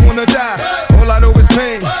 niggas wanna die. All I know is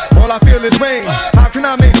pain, all I feel is rain. How can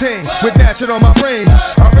I maintain with that shit on my brain?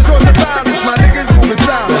 I resort to violence, my niggas moving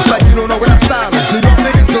silence, like you don't know what I style is. New York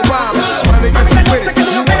niggas go wireless, my niggas is with it.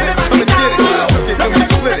 You want it, come and get it. Took it, then we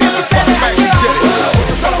split it. Fuck it, we get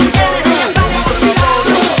it.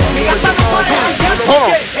 hold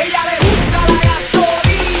on.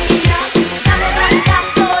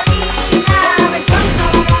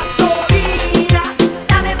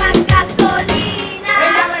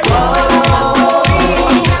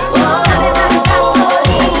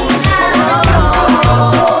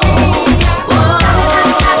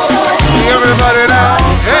 Everybody now.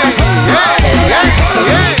 Hey,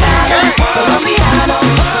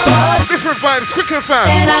 different vibes, quick and fast.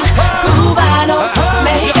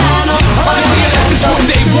 This is what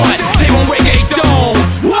they want. They want reggaeton.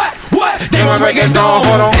 What? They want reggaeton.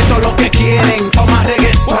 Hold on. Esto es lo que quieren, toma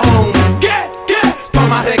reggaetón.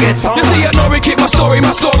 Toma reggaetón. You see, I know kick my story,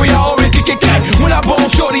 I always kick it. When I bone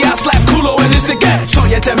shorty, I slap culo and it's again.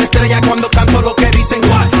 Soy el tema estrella cuando canto lo que dicen.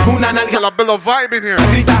 Una nalga. Got a bit of vibe in here.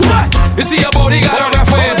 You see, a body got a rap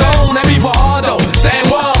for his own. That be for Hondo. San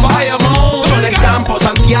Juan, Bayamon. Soy del campo,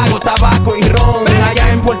 Santiago, tabaco y ron. Allá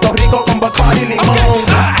en Puerto Rico con Bacardi y limón.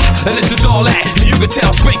 And this is all that. You can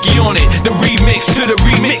tell Spanky on it. The remix to the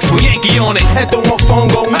remix with Yankee on it. Esto es un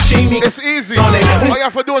fongo, un chimi. It's easy. All you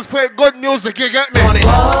have to do is play good music, you get me?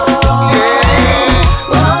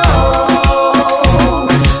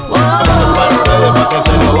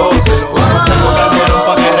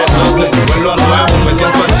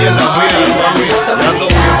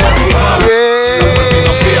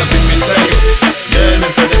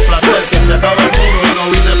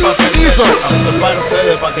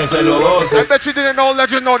 I bet you didn't know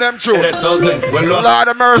Legend know them true. Lord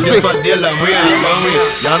of mercy.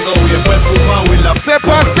 Se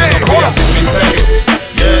pase.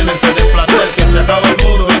 Llénense de placer, que se acaba el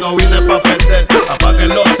mundo y no vine pa' perder. Apaguen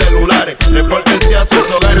los celulares, repórtense a sus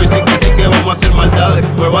hogares y sí que vamos a hacer maldades.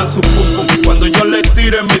 Muevan su pum pum cuando yo les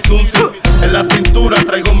tire mi tum tum. En la cintura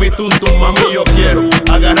traigo mi tum tum, mami yo quiero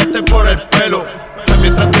agarrarte por el pelo.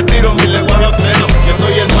 Mientras te tiro mi lengua a los senos, yo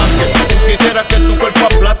soy el más que quisiera que tu cuerpo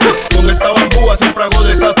aplaste. Con esta bambúa siempre hago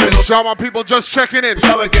desastre. No shout out people just checking in.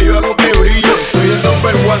 Sabe que yo hago que brillo. Soy el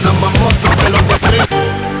number one, más monstruo que los cuatrillos.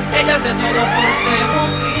 Ella hace todo por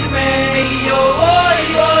seducirme y yo voy,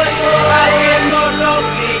 haciendo lo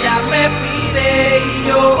que ella me pide y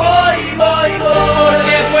yo voy,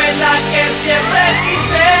 porque fue la que siempre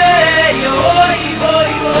quise. Yo voy, si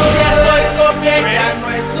estoy con ella no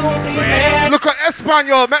es un primer. Look at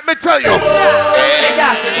Espanol, let me tell you.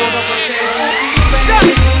 Ella hace todo por seducirme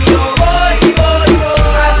y yo voy,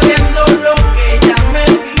 haciendo lo que ella me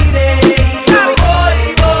pide y yo voy,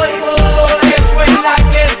 porque fue la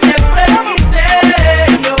que siempre quise.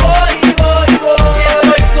 Yo voy, si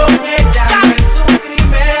estoy con ella no es un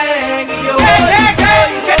crimen y yo voy,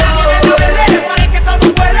 por el que todo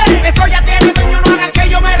huele. Eso ya tiene dueño, no haga que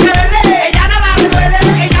yo me revele. Ella nada le duele,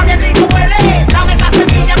 ella bien rico huele. Dame esa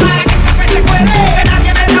semilla para que el café se cuele. Que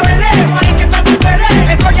nadie me la vele, por el que todo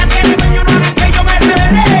huele. Eso ya tiene dueño, no haga que yo me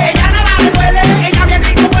revele.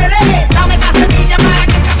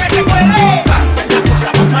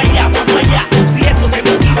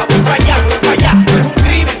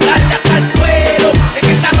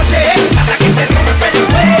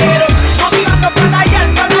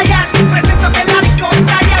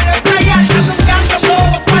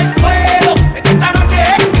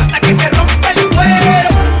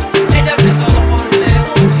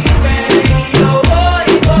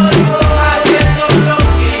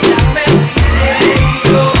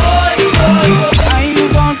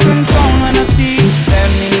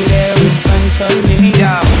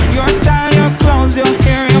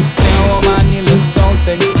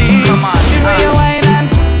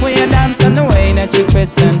 Watch it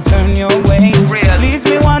twist and turn your ways. Leaves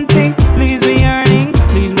me wanting, leaves me yearning,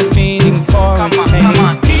 leaves me feeling for a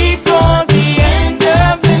taste. Before the end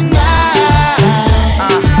of the night,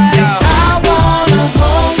 I wanna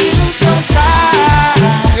hold you so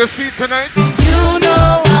tight. You see tonight? You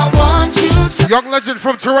know I want you so. Young legend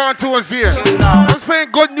from Toronto is here. Just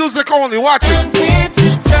playing good music only. Watch it.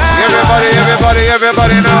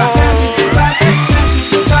 Everybody know.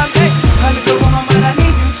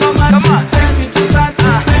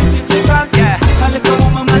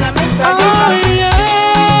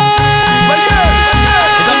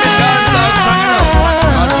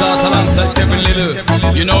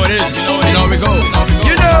 You know it is. You know we go.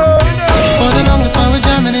 You know. For the longest while we're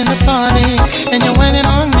jamming in the party, and you're whining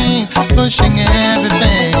on me, pushing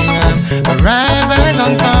everything right back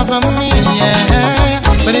on top of me, yeah.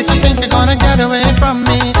 But if you think you're gonna get away from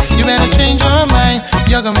me, you better change your mind.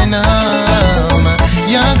 You're going home.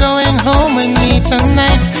 You're going home with me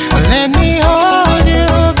tonight. Let me hold you,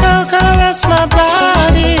 go caress my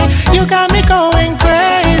body. You got me going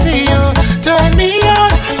crazy. You turn me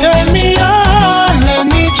on, turn me on. Let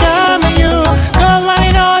me charm you, go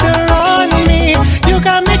right on around me. You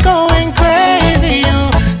got me going crazy.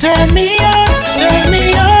 You turn me on, turn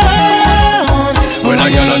me on. When I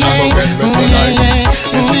get on, I go get me tonight.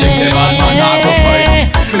 If you think say man, I go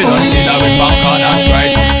fight. Me don't see that with back on, that's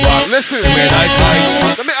right. Listen,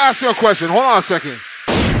 let me ask you a question. Hold on a second.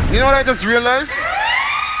 You know what I just realized?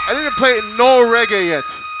 I didn't play no reggae yet.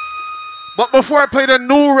 But before I play the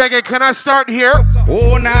new reggae, can I start here?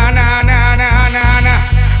 Oh na na na na na na.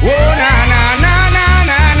 Oh na na na na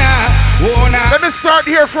na na. Oh na. Let me start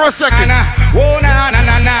here for a second. Oh na na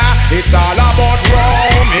na na. It's all about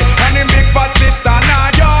Romy and the big fat sister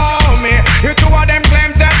Naomi. You two of them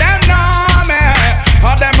claims that them know me.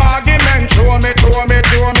 All them arguments show me.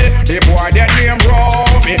 The boy their name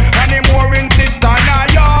Romy and the mooring sister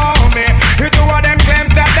Naomi. You two of them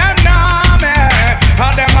claims that them know me.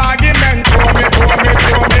 All them arguments show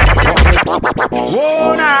me.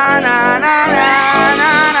 Oh na na na na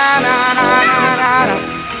na na na na na.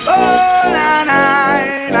 Oh na na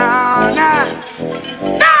na na.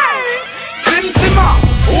 Sim-Simma,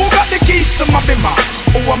 who got the keys to my bimmer?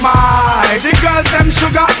 Who am I? The girls them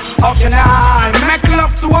sugar. How can I make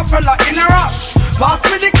love to a fella in a rush? Pass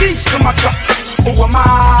me the keys to my truck. Who am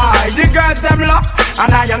I? The girls them lock.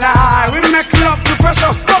 And I, we make love to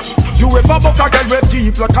precious stuff. You ever buck a girl with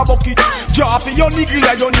deep like a bucket? Drop your niggle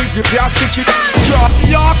like your niggle, you stitch it. Drop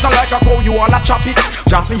your oxen like a cow, you wanna chop it.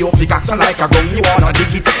 Drop your pickaxe like a gun, you wanna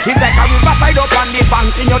dig it. It's like a riverside up on the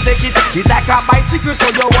bank, and you take it. It's like a bicycle, so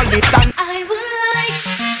you hold it down. I would like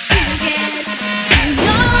to get to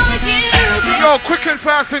know you. Yo, quick and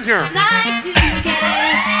fast in here. Like to get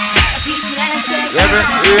a piece of that sex.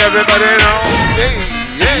 Everybody know. Hey.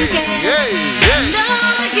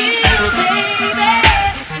 Know you, baby.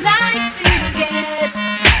 Like to get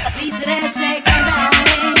a piece of that sex about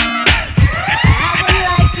me. I would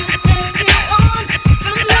like to turn you on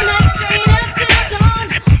from the night straight up till dawn.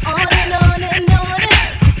 On and on and on and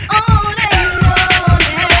on and on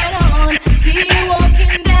and on. See you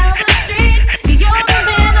walking down the street. You're the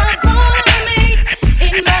man I wanna meet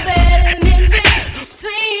in my bed and in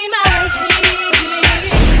between my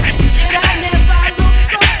sheets. Should I never look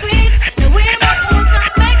so sweet? The way my bones are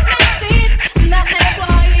make me see it. Not that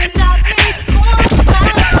boy and not me on my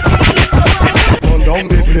feet. So I Run down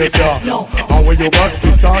the place, yeah. And when you got to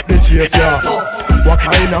start the chase, yeah. What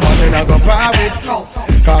kind of man in a go private?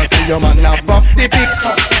 Can't see your man have up the pics.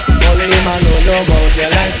 Only man who know about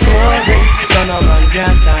your life story. Son of man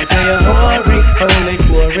can't talk to your hurry. Only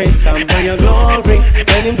chorus stand for your glory.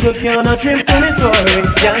 When him took you on a trip to Missouri,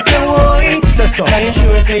 can't say why. Can you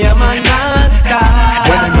sure say your man master?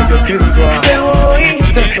 When him make your skin dry. Say why.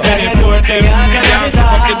 Can you sure say your man master?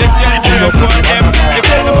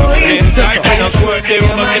 Say why. Can you sure say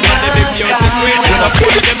your man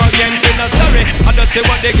sorry, I don't say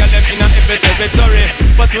what they got them in a every territory.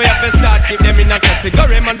 But we have to start keep them in a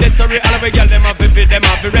category. Mandatory, all of we got them have to fit them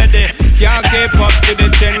have to ready. Can't keep up to the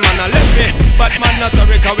 10 man a left me. But man not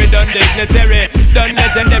sorry, cause we done dignitary. Done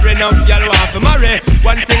legendary, now y'all want to marry.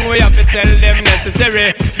 One thing we have to tell them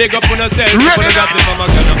necessary. Big up on yourself, people got them, I'm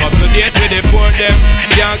gonna up to date with the poor them.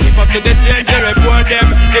 Can't keep up to the change, they report them.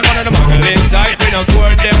 If one of them muggle inside, we don't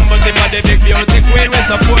court them. But if I the big beauty queen, we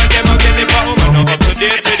support them. Again, if I woman up to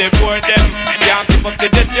date with the poor them. Can't keep up to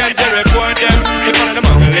the change, they report them. If one of them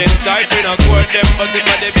muggle inside, we don't court them. But if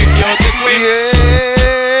I the big beauty queen,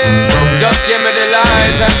 just give me the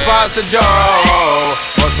lights and pass the joe.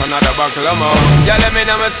 What's another buckle of more? Yeah, let me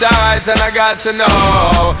know my sides and I got to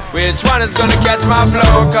know which foreigners gonna catch my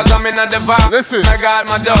flow, cause I'm in a divine. Listen, I got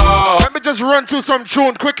my dog. Let me just run through some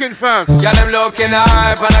tune quick and fast. Yeah, them looking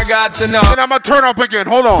hype and I got to know. And I'ma turn up again,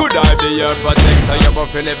 hold on. Could I be your protector? You're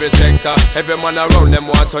buff in every sector. Every man around them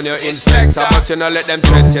want on your inspector. But you know let them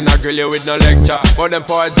threaten, I grill you with no lecture. But them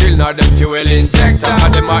for a drill, now them fuel injector.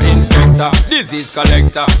 And them a infector, disease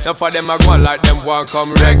collector. Now for them a go like them want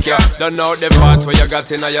come wreck ya. Don't know the part where you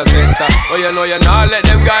got in your center. But you know you not let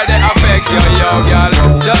them guys they affect you, yo,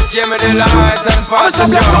 girl. Just give me the light and pass the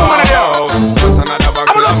show.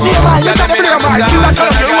 I'm gonna see you, man. You gotta be there, right? You gotta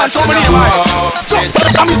be there, so many right. So,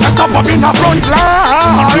 I'm Mr. Stop up in the front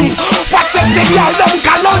line. Fat sexy girl, them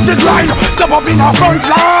call out the grind. Stop up in the front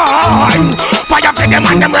line. Fire for them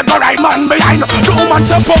and them red right man behind. The woman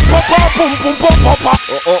say pop, pop, pop, pum, pum, pum, pum, pum.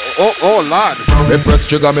 Oh, lad. Me press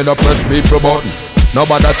trigger, me no press people button.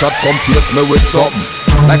 Nobody chat come face me with something.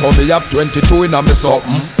 Like how me have 22 in a me something.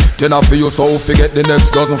 Then I feel so forget the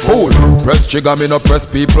next dozen fool. Press trigger, me no press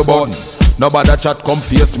people button. Nobody chat come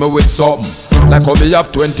face me with something. Like how me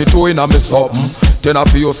have 22 in a me something. Then I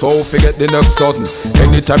feel so forget the next dozen.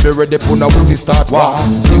 Anytime you ready, put a wussy start war.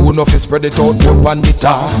 See who know fi spread it out, put on the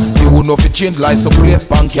tar. See who know fi change like some plate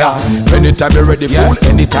bank yard. Anytime you ready, fool,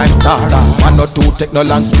 anytime start. One or two take no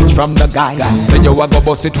long speech from the guy. Say you a go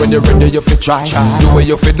bust it when you ready, you fi try. Do what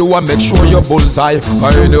you fi do and make sure you bullseye. I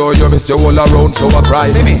know you miss your all around, so I cry.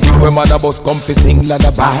 Think when mother boss come fi sing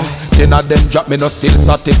lullaby. Then of them drop me no still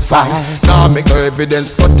satisfied. Now make no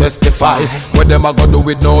evidence to testify. What them a go do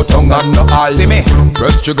with no tongue and no eye. See me.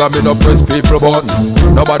 Press trigger, me no press people button.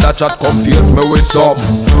 Nobody chat confuse me with something.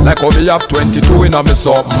 Like how me have 22 in a me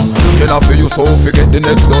something. Then I feel you so forget the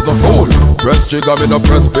next dozen fool. Press trigger, me no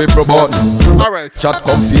press people button. Alright. Chat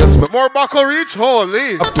confuse me. More buckle reach,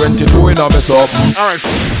 holy. Have 22 in a me something. Alright,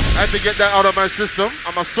 I had to get that out of my system.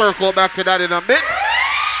 I'ma circle back to that in a bit.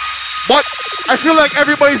 But I feel like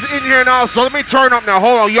everybody's in here now, so let me turn up now.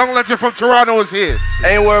 Hold on, Young Legend from Toronto is here.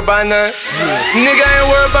 Ain't worried about nothing. Nigga ain't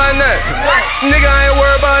worried about nothing. Nigga ain't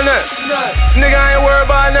worried about nothing. Nigga ain't worried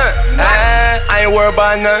about nothing. I ain't worried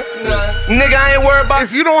about nothing. Nigga ain't worried about.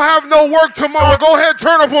 If you don't have no work tomorrow, go ahead,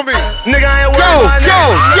 turn up with me. Nigga ain't worried about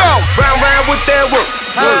nothing. Go. Round with that work.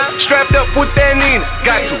 Strapped up with that Nina.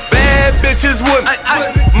 Got two bad bitches with me.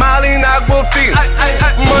 Molly Aquafina.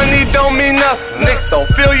 Money don't mean nothing. Niggas don't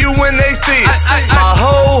feel you when they see it. My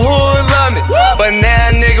whole hood love me, but now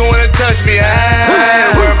a nigga wanna touch me. I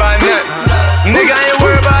ain't worried about nothing. Nigga ain't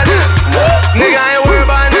worried about nothing. Nigga ain't worried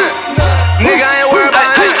about nothing. Nigga ain't worried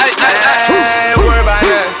about nothing. I ain't worried about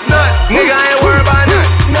nothing. Nigga ain't worried about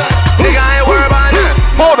nothing. Nigga ain't worried about nothing.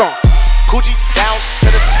 Hold on. Coochie down to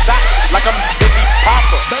the socks like I'm Biggie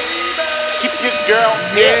Papa. Keep your girl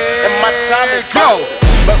near and my time is boxes.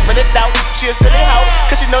 But when it out, she a silly hoe.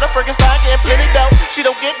 Cause she know the friggin' style getting plenty dough. She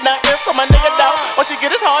don't get nothing from my nigga though. All she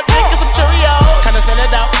get is hard dick and some Cheerios. Kinda send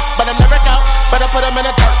it out, but I'm never out. Better put him in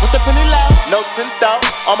the dirt with the penny low. No tint out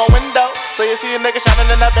on my window, so you see a nigga shining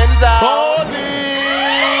in the Benz out.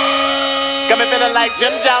 Got me feeling like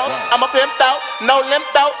Jim Jones. I'm a pimp out, no limp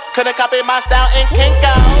out. Couldn't copy my style in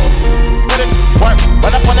Kinko's. Put it work.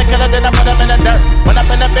 Run up on the killer, then I put him in the dirt. Run up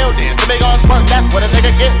in the building, so they gon' smirk. That's what a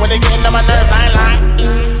nigga get when they gettin' on my nerves. I ain't lying.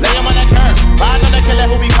 Lay him on the curb. Ride on the killer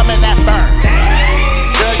who be coming that burn.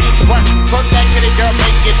 Girl, you twerk that kitty, girl,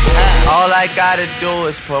 make it turn. All I gotta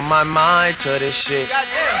do is put my mind to this shit.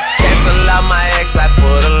 Cancel out my ex, I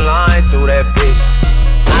put a line through that bitch.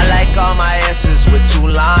 I like all my S's with 2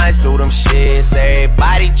 lines through them shits.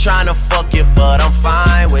 Everybody tryna fuck you, but I'm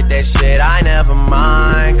fine with that shit. I never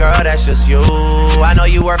mind, girl, that's just you. I know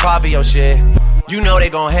you work hard for your shit. You know they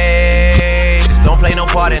gon' hate, just don't play no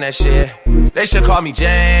part in that shit. They should call me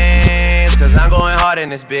James, cause I'm going hard in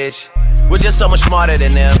this bitch. We're just so much smarter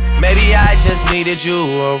than them. Maybe I just needed you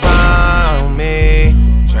around me.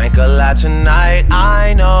 Drank a lot tonight,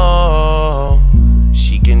 I know.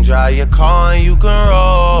 She can drive your car and you can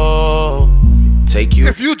roll. Take you.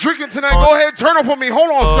 If you drinking tonight, go ahead, turn up on me.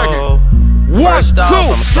 Hold on a second. 1,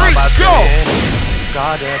 2, 3, go.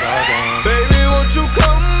 Baby, won't you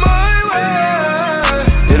come my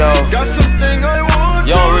way? You know, got something I want.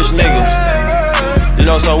 young rich niggas. You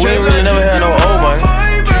know, so we ain't really never had no old money.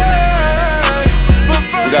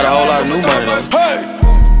 We got a whole lot of new money though. Hey.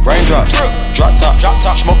 Raindrops, drop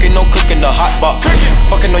top, smoking, no cooking, the hot box.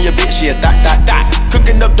 Fucking on your bitch, yeah, that.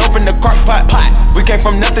 Cooking up dope in the crock pot. We came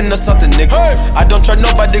from nothing to something, nigga. Hey. I don't try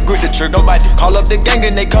nobody, grip the trigger. Nobody call up the gang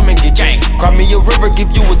and they come and get gang. Cry me a river, give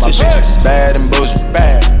you a tissue. It's bad and bullshit,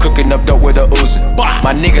 bad. Cooking up dope with a Uzi.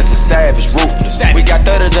 My niggas are savage, ruthless. We got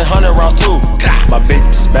 30s and 100 rounds too. My bitch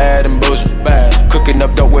is bad and bullshit, bad. Cooking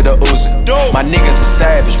up dope with a Uzi. My niggas are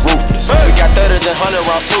savage, ruthless. We got 30s and 100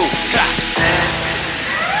 rounds too.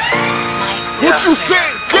 What you say?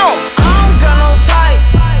 Go. I don't got no type.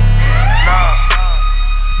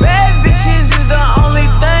 Bad bitches is the only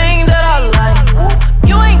thing that I like.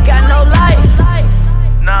 You ain't got no life.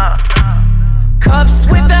 Nah. Cups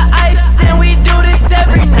with the ice and we do this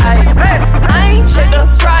every night. I ain't check the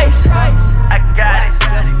price. I got it.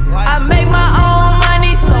 I make my own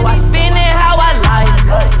money, so I spend it how I like.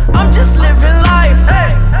 I'm just living life.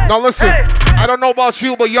 Now listen, I don't know about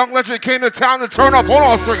you, but Young Legend came to town to turn up. Hold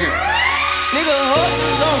on a second. Nigga,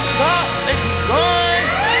 don't stop, they keep going.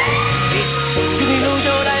 You can lose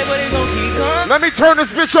your life, but it gon' keep going. Let me turn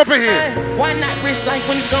this bitch up in here. Why not risk life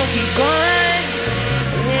when it's gon' keep going?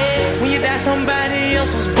 Yeah. When you die, somebody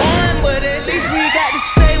else was born, but at least we got to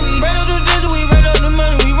say we ran on the digit, we ran on the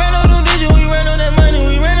money, we ran on the digit, we ran on that money,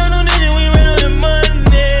 we ran on the digit, we ran on that money.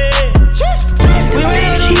 We ran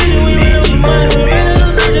on the digit, we ran on the money, we ran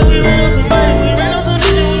on the digit, we ran on some money, we ran on some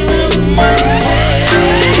digit, we ran on some money.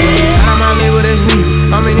 I'm out label, that's me.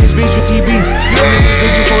 I'm in this bitch with TB. I'm in this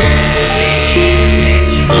bitch with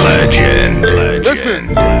Legend.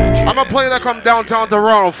 Listen, I'ma play like I'm downtown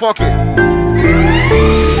Toronto. Fuck it.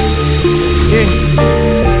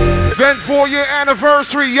 Zen 4-year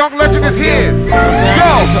anniversary. Young Legend is here. Go. I'm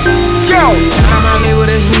out label,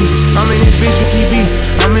 that's me. I'm in this bitch with TB.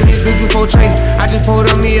 I'm in this bitch with 4 tray. I just pulled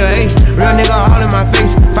up me a A. Real nigga all in my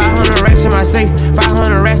face. 500 racks in my safe.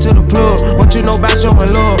 500 racks to the plug. What you know about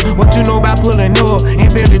showing love? What you know about pulling up?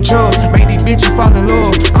 Invented drugs. Make these bitches fall in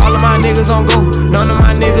love. All of my niggas on go. None of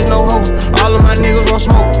my niggas no hoe. All of my niggas gon'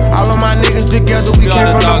 smoke. All of my niggas together. We came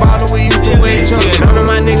from the bottom. We used to wear each other. None of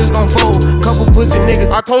my niggas gon' fold. Couple pussy niggas.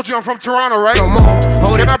 I told you I'm from Toronto, right? No more.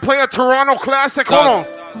 Can I play a Toronto classic? Hold on.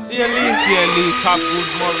 CLE, top food,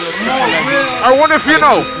 more real. I wonder if you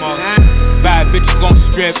know. Bad bitches gon'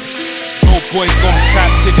 strip. Dope boys gon'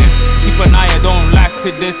 trap to this. Keep an eye, don't lack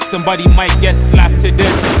to this. Somebody might get slapped to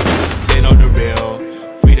this. They know the real.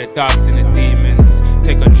 Free the dogs and the demons.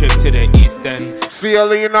 Take a trip to the east end.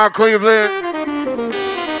 CLE in our Cleveland.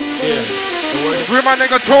 Yeah. Free my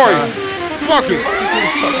nigga Tory. Fuck it.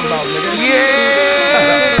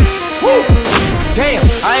 Yeah. Woo. Damn,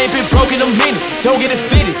 I ain't been broke in a minute. Don't get it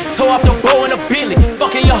fitted. Toe off the bow in a Bentley.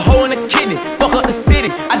 Fucking your hoe in a kidney. Fuck up the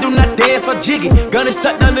city. I do not dance or jiggy. Gun is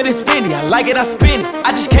sucked under this Fendi. I like it, I spin it.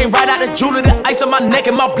 I just came right out the jewelry. The ice on my neck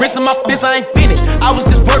and my wrist and my fist. I ain't finished. I was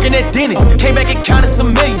just working at Denny's. Came back and counted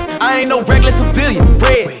some millions. I ain't no regular civilian.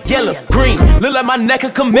 Red, yellow, green. Look like my neck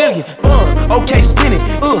a chameleon. Okay, spin it.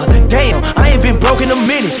 Damn, I ain't been broke in a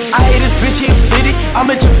minute. I hate this bitch, he offended.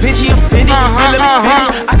 I'm a Da Vinci offended. Let me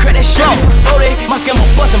finish. I crack that shit for 4 days. My skin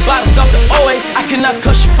bustin' bottles off the OA. I cannot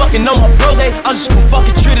cuss you fucking on my rose. I'm just gon'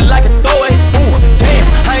 fucking treat it like a throwaway. Ooh, damn,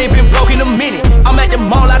 I ain't been broke in a minute. I'm at the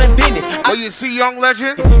mall out in business. Oh, you see Young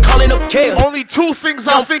Legend? Calling up Kale. Only 2 things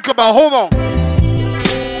I think about. Hold on.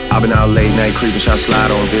 I've been out late night creeping, shot slide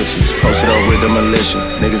on bitches. Posted up with the militia.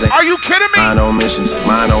 Niggas ain't. Are you kidding me? Mine on missions.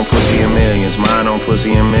 Mine on pussy and millions. Mine on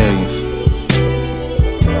pussy and millions.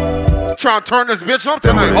 Trying to turn this bitch up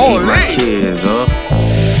tonight. Holy my kids up.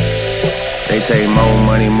 They say more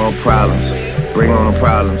money, more problems. Bring on the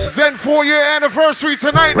problems. Zen 4-year anniversary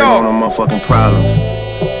tonight, Bring though. on the motherfucking problems.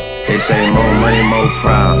 They say more money, more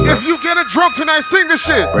problems. If you get a drunk tonight, sing this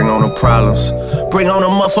shit. Bring on the problems. Bring on the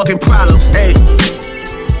motherfucking problems. Hey.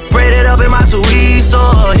 Braid it up in my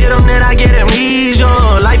Suizo. Hit them, then I get amnesia.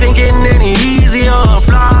 Life ain't getting any easier.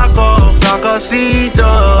 Flacosita.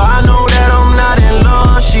 I know that I'm not in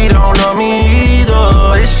love. She don't love me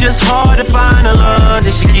either. It's just hard to find a love.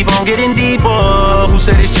 That she keep on getting deeper. Who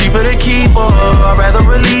said it's cheaper to keep her? I'd rather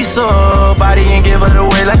release her body and give it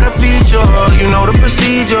away like a feature. You know the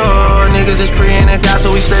procedure. Niggas is pre and God,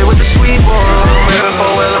 so we stay with the sweeper. Maybe 4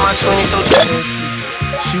 well in my 20s, so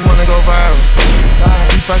she wanna go viral.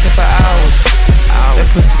 We fucking for hours. That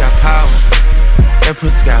pussy got power. That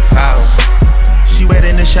pussy got power. She wet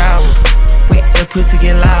in the shower. That pussy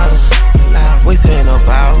get louder. Wasting no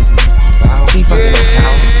power. She fucking no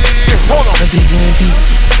cow. I'm digging in deep.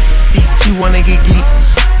 She wanna get geek.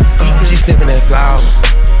 She sniffing that flower.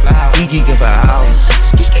 We geeking for hours.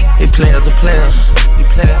 They players are players.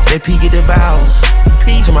 They peek at the bow.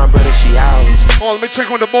 To my brother, she ours. Oh, let me check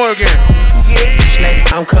with the boy again.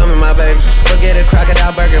 I'm coming, my baby. Forget a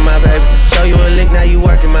crocodile burger, my baby. Show you a lick, now you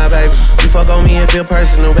working, my baby. You fuck on me and feel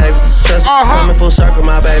personal, baby. Trust me, coming full circle,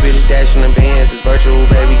 my baby. The dash in the bands is virtual,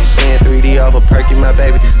 baby. You seeing 3D off a perky, my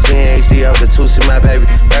baby. Seeing HD off the Tusi, my baby.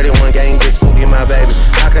 31 gang get spooky, my baby.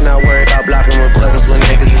 How can I worry about blocking with buttons when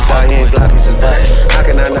niggas is out here and Glockies is bustin'? How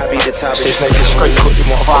can I not be the top? 6 niggas straight cook you,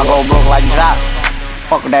 motherfucker. Go broke like Jock.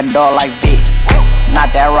 Fuck with that dog like Vic.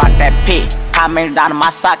 not that rock, that pit. How many down in my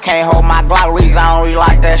sock, can't hold my Glock, reason I don't really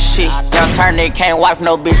like that shit. Young turn nigga can't wipe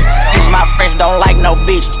no bitch. Excuse my French, don't like no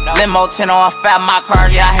bitch. Limo 10 on fat, my car,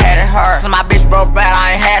 yeah, I had it hurt. So my bitch broke bad,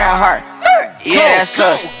 I ain't had her hurt. Yeah, that's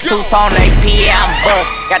us. Two-tone AP, yeah, I'm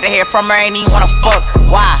bust. Got to hear from her, ain't even wanna fuck.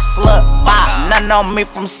 Why? Slut, bop. Nothing on me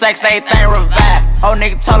from sex, everything revive. Old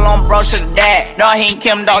nigga told on bro, should've died. Dog, he ain't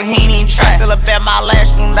Kim, dog, he ain't even try. Still a bet my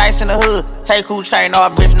last shooting dice in the hood. Take who chain, no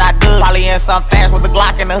bitch not good. Probably in some fast with the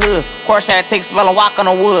Glock in the hood. Course had to take spell and walk on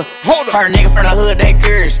the wood. Turn a nigga from the hood, they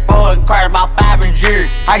curious. Spoiled cars about 5 and jury.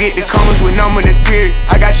 I get the comments with number that's period.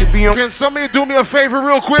 I got you be on. Can somebody do me a favor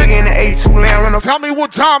real quick? In the A2 land, run up. Tell me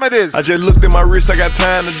what time it is. I just looked at my wrist, I got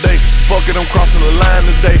time today. Fuck it, I'm crossing the line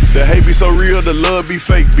today. The hate be so real, the love be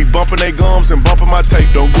fake. Be bumping they gums and bumping my tape.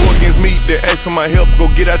 Don't go against me, they ask for my help.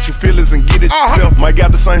 Go get out your feelings and get it yourself. Might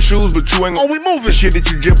got the same shoes, but you ain't we moving. The shit that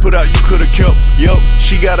you just put out, you could've kept. Yup,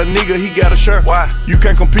 she got a nigga, he got a shirt. Why? You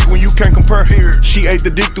can't compete when you can't compare. She ate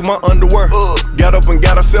the dick through my underwear. Got up and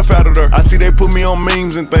got herself out of there. I see they put me on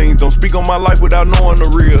memes and things. Don't speak on my life without knowing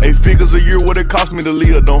the real. 8 figures a year, what it cost me to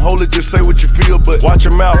live. Don't hold it, just say what you feel. But watch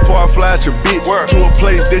your mouth before I fly at your bitch. To a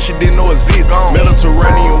place that she didn't know exists.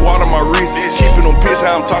 Mediterranean water my wrist. Keeping them pissed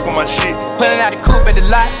how I'm talking my shit. Pulling out the coupe at the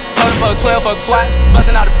lot. Told her for 12 fuck SWAT.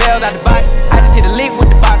 Busting all the bells out the box. I just hit a lick with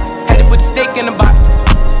the box. Had to put the stick in the box.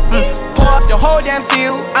 Pour up the whole damn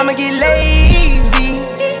seal. I'ma get lazy.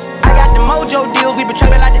 I got the mojo deals. We been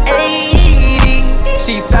trapping like the 80s.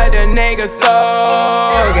 She said the nigga so.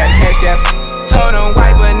 Got cash out. Told him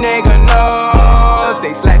wipe a nigga no.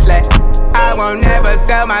 Say slash slash. I won't never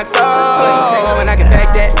sell my soul. When I can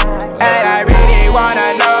back that. And I really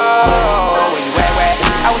wanna know.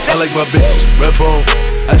 I like my bitches, red bone,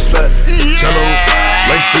 ice fat, jello,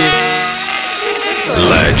 light skin.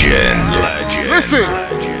 Legend. Listen,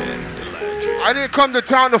 I didn't come to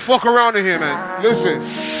town to fuck around in here, man. Listen,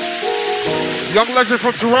 young legend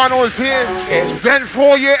from Toronto is here. Zen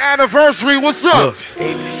 4-year anniversary. What's up? Look,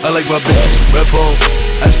 I like my bitches, red bone,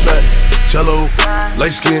 ice fat, jello,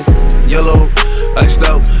 light skin, yellow, iced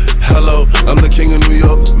out. Hello, I'm the king of New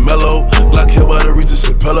York, mellow, black hair by the Regis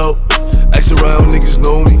and pillow. Ask around, niggas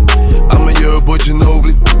know me. I'm a year boy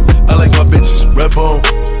Ginobili. I like my bitches, red bone,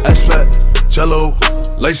 ice fat, jello,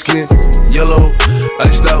 light skin, yellow,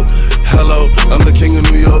 iced out. Hello, I'm the king of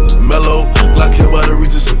New York, mellow, black hair by the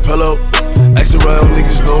Regis and pillow. Ask around,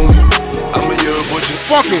 niggas know me. I'm a year boy Ginobili.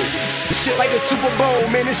 Fuck it. Shit like the Super Bowl,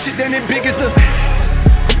 man. This shit then it big as the.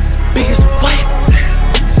 Big as the what?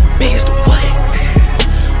 Big as the what?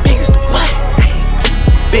 Big as the what?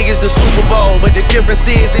 Big as the Super Bowl, but the difference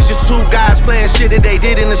is it's just two guys playing shit that they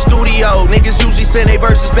did in the studio. Niggas usually send they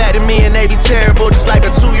verses back to me and they be terrible, just like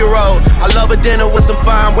a 2-year-old. I love a dinner with some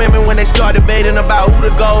fine women when they start debating about who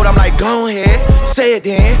the GOAT. I'm like, go ahead, say it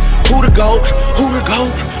then. Who the GOAT? Who the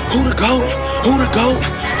GOAT? Who the GOAT? Who the GOAT?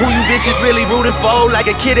 Who you bitches really rooting for? Like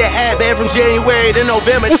a kid that had bad from January to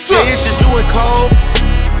November. Yeah, it's just you and Cole.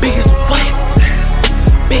 Big as the what?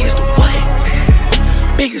 Big as the what?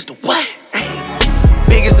 Big as the what?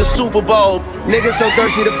 Big as the Super Bowl. Niggas so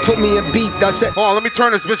thirsty to put me in beef. That's it. Hold on, let me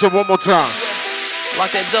turn this bitch up one more time.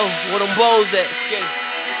 Lock that door, where them balls at? Skate.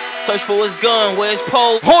 Search for his gun, where his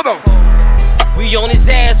pole. Hold on. We on his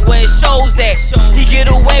ass where his shows at. He get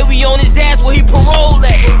away, we on his ass where he parole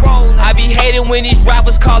at. I be hating when these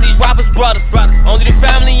rappers call these rappers brothers. Only the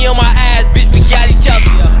family on my ass, bitch, we got each other.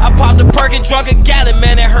 I popped a perk and drunk a gallon,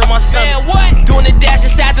 man, that hurt my stomach. Man, what? Doing the dash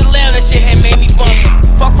inside the lamb, that shit had made me fun.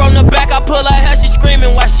 Fuck from the back, I pull her hair, she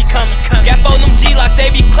screaming while she coming. Got 4 them G-locks, they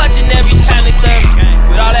be clutching every time they serve.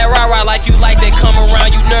 With all that rah-rah like you like that, come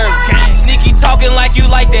around, you nervous. Sneaky talking like you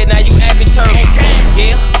like that, now you acting turtle.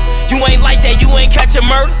 Yeah. You ain't like that, you ain't catch a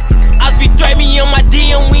murder. I be threat me on my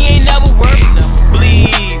DM, we ain't never worked.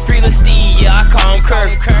 Bleed, free the Steve, yeah, I call him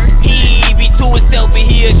Kirk. He be to himself, but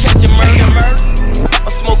he'll catch a murder.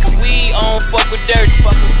 I'm smoking weed, I don't fuck with dirty.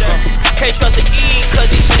 Can't trust an E, cause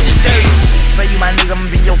these bitches dirty. Say you my nigga, I'ma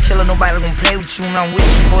be your killer, nobody gon' play with you when I'm with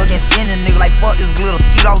you. Go against any nigga like fuck this glitter.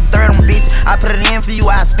 Skeet off dirt on bitch, I put it in for you,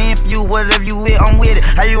 I spin for you. Whatever you with, I'm with it.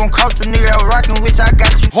 How you gon' cross a nigga that rockin' with you? I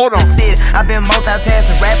got you. Hold on. I've been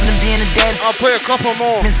multitasking, rapping and being a daddy. I'll play a couple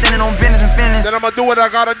more. Been spinning on business and spinning. Then I'ma do what I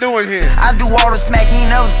gotta do in here. I do all the smack, you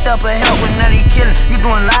ain't never step or help with none of you killing. You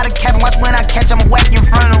doing a lot of capping, watch when I catch, I'ma whack you in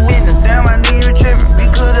front of the witness. Damn, I knew you were tripping, we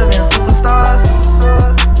could've been superstars.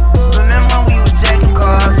 Remember when we were jacking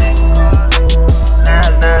cars? Now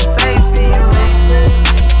it's not safe for you.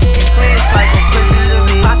 You switch like a pussy little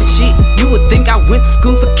bitch. Poppin' shit, you would think I went to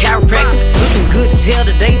school for chiropractic. Looking good as hell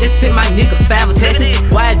today, just sent my nigga 5 a text.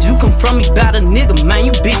 YG did you come from me about a nigga, man?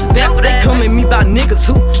 You bitches back for they come at me about niggas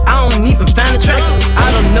who I don't even find attractive. I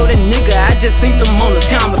don't know that nigga, I just seen them on the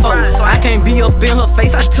town before. I can't be up in her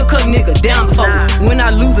face, I took her nigga down before. When I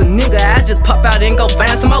lose a nigga, I just pop out and go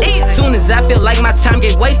find some more. Soon as I feel like my time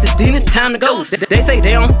get wasted, then it's time to go. They say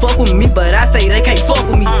they don't fuck with me, but I say they can't fuck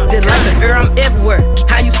with me. Just like the air, I'm everywhere.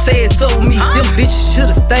 How you say it's so with me? Them bitches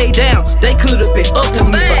should've stayed down. They could've been up to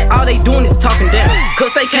me, but all they doing is talking down, cause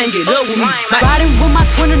they can't get up with me. Riding with my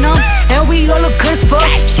twin and and we all look good as fuck.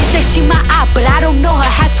 She said she my eye, but I don't know her,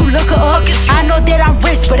 had to look her up. I know that I'm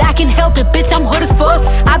rich, but I can help it, bitch, I'm hood as fuck.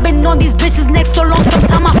 I've been on these bitches neck so long,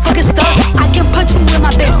 sometimes I fucking stuck. I can put you in my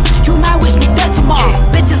bed, you might wish me dead tomorrow.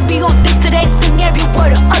 Bitches be on dick today, sing every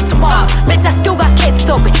word of up tomorrow. Bitch, I still got cases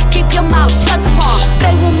open, keep your mouth shut tomorrow.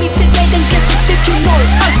 Play with me today, then get some stick, you know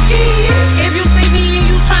it's up. If you see me and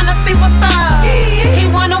you tryna see what's up, he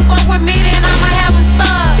wanna fuck with me, then I'ma have him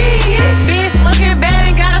stuck. Bitch looking bad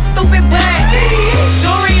and got a stupid butt.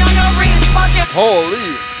 Jewelry on your wrist, fucking.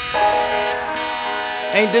 Holy.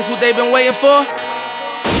 Ain't this what they been waiting for?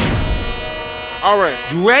 Alright.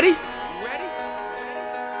 You ready?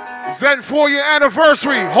 Zen 4-year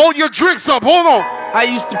anniversary. Hold your drinks up. Hold on. I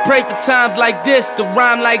used to pray for times like this, to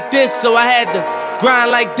rhyme like this, so I had to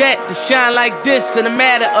grind like that, to shine like this. In a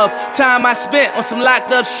matter of time I spent on some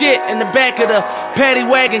locked up shit in the back of the paddy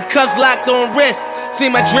wagon, cuffs locked on wrist. See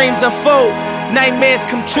my dreams unfold, nightmares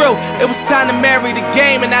come true. It was time to marry the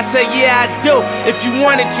game, and I said, yeah, I do. If you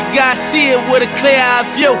want it, you gotta see it with a clear eye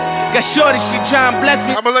view. Got shorty, she tryin' bless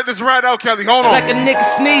me. I'ma let this ride out, Kelly. Hold on. Like a nigga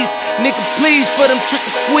sneeze, nigga please for them trick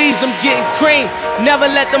and squeeze. I'm getting cream. Never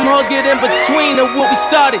let them hoes get in between of what we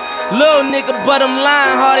started. Little nigga, but I'm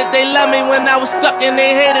lying hearted. They love me when I was stuck and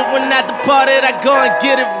they hated when I departed. I go and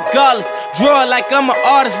get it regardless. Draw it like I'm an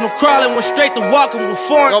artist, no crawling, went straight to walking with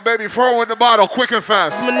foreign. Yo, baby, throw in the bottle, quick and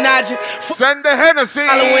fast. Menage. Send the Hennessy.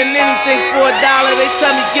 Following anything for $1, they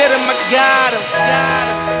tell me get him, I got him.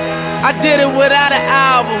 I did it without an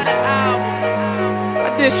album. I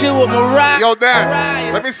did shit with Mariah. Yo, Dad,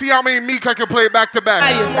 let me see how many Meek I can play back to back.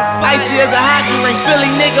 Icy as a hockey ring, Philly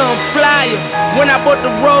nigga, I'm flyer. When I bought the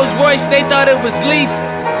Rolls Royce, they thought it was lease.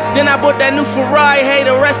 Then I bought that new Ferrari, hey,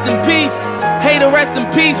 to rest in peace. Hey, to rest in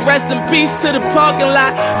peace to the parking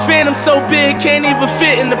lot. Phantom so big, can't even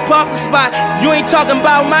fit in the parking spot. You ain't talking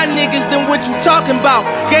about my niggas, then what you talking about?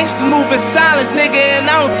 Gangsters move in silence, nigga, and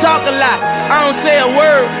I don't talk a lot. I don't say a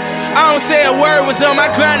word. I don't say a word, was on my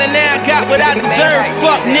grind and now I got what I deserve.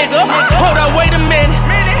 Fuck nigga. Hold up, wait a minute.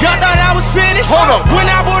 Y'all thought I was finished? Hold up. When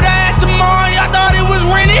I bought the Aston Martin, y'all thought it was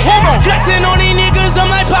rented? Hold on. Flexing on these niggas, I'm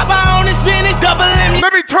like Papa on this spinach, double M.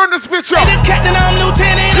 Let me turn this bitch up. Hey, the captain, I'm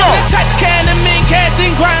lieutenant. Yo. I'm the type of can of men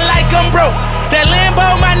casting grind like I'm broke. That Lambo,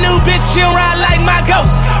 my new bitch, she'll ride like my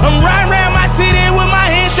ghost. I'm riding around my city with my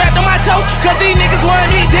hands strapped on my toes. Cause these niggas want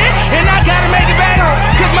me dead, and I gotta make it back home.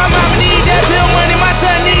 Cause my mama need that bill money, my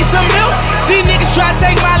son needs some milk. These niggas try to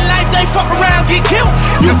take my life, they fuck around, get killed.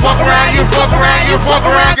 You fuck around, you fuck around, you fuck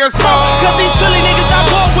around, get smoked. Cause these Philly niggas I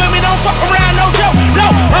bought with me don't fuck around, no joke. No,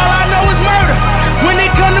 all I know is murder. When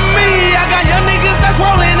it come to me, I got young niggas that's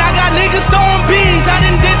rolling. I got niggas throwing bees. I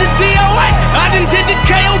done did the DOS, I done did the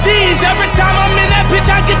KODs. Every time I'm in that bitch,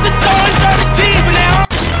 I get to throwing 30 G's. But now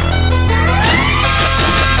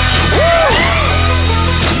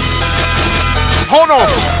hold on.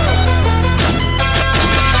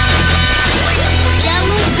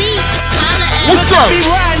 Jello Beats. What's up? Be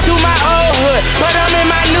riding through my old hood, but I'm in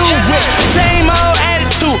my new whip. Same old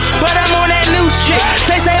attitude, but I'm on that new shit.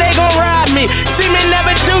 They say they gon' ride me, see me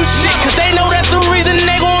never do shit, cause they know that's the reason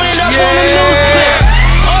they gon' end up on the news clip.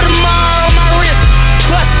 Audemars on my wrist,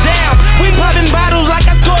 bust down. We poppin' bottles like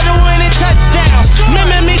I scored a winning touchdown.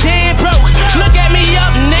 Remember me dead broke, look at me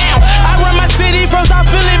up now. I run my city from South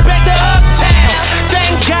Philly back to Uptown.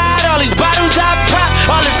 Thank God all these bottles I pop,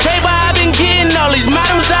 all this paper I've been getting, all these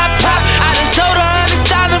models I pop. I done told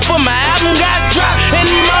 100,000 for my album got dropped. And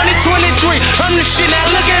I'm only 23, I'm the shit, now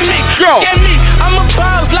look at me. Go. Look at me, I'm a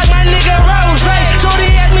boss like my nigga Rose. Jody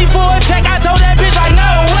asked me for a check, I told that bitch like no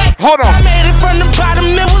way. Hold on. I made it from the bottom,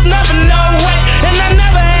 it was never no way. And I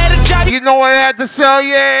never had a job. You know what I had to sell,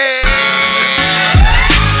 yeah.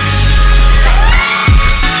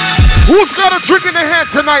 Who's got a drink in their hand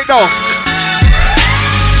tonight, though?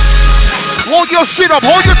 Hold your shit up,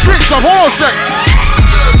 hold your drinks up, hold on a second.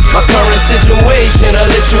 My current situation, a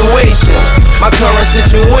lituation. My current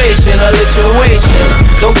situation, a lituation.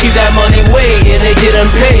 Don't keep that money waiting, they get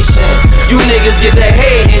impatient. You niggas get that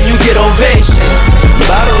hate and you get ovation.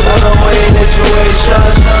 Bottles on the way, lituation.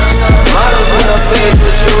 Models in the face,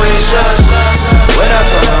 situation. When I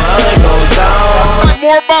come around, it goes down.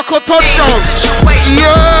 More Baco touchdowns.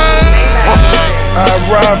 Yeah. I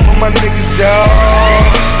ride for my niggas, dawg.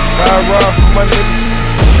 I ride for my niggas.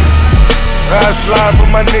 I slide for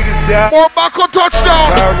my niggas, dawg. More buckle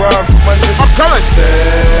touchdown. I ride for my niggas. I'm telling you.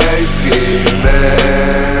 Stay scheming.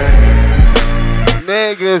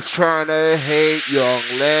 Niggas trying to hate Young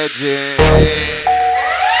Legend.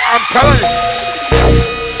 I'm telling you.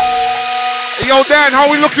 Hey, yo, Dan,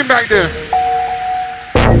 how we looking back there?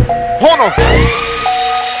 Hold on.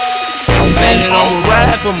 Man, and I'ma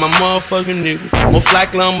ride for my motherfucking nigga. Most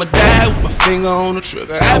likely I'ma die with my finger on the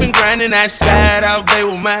trigger. I've been grinding outside all day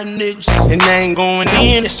with my niggas. And I ain't going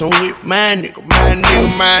in, it's on with my nigga. My nigga,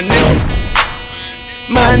 my nigga.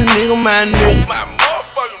 My nigga, my nigga. My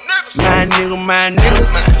motherfucking niggas. My nigga, my nigga.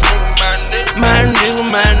 My nigga, my nigga. My nigga,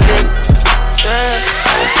 my nigga.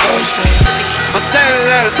 I'm standing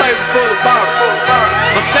at a table full of bottles.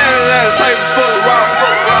 I'm standing at a table full of rock.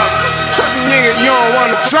 Trust me, nigga, you don't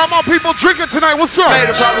wanna. Shout my people drinking tonight. What's up? Made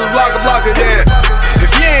the choppers block it, yeah.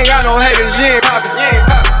 If you ain't got no haters, you ain't poppin'.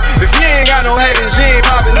 If you ain't got no haters, you ain't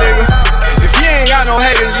poppin', nigga. If you ain't got no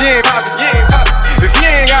haters, you ain't poppin'. If you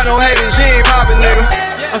ain't got no haters, you ain't poppin', nigga.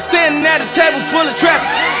 I'm standing at a table full of trappers.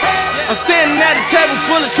 I'm standing at a table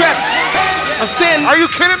full of trappers. I'm standing. Are you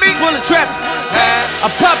kidding me? Full of trappers. I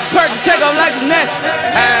pop a perk and take off like the next.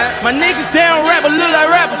 My niggas down rap but look like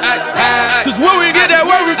rappers. Cause when we get that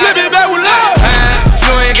work, we flip it back with love.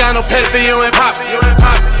 You ain't got no paper, you ain't poppin'. You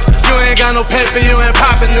ain't got no paper, you ain't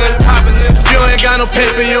poppin'. You ain't got no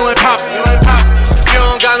paper, you ain't poppin'. You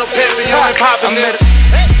don't got no paper, you ain't poppin'.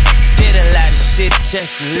 Did a lot of shit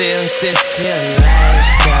just to live this here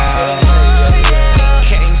lifestyle.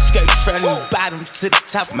 Came straight from the bottom to the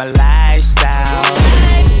top of my lifestyle.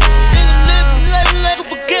 Nigga, like a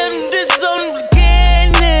beginning, this is on the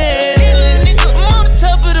beginning. Nigga, I'm on the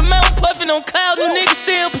top of the mountain, puffin' on clouds, and niggas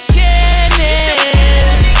still beginning.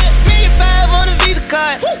 $1,500,000 on the Visa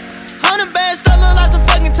card. 100 bands, still look like some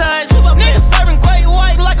fucking ties. Niggas serving great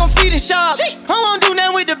white like I'm feeding sharks. I won't do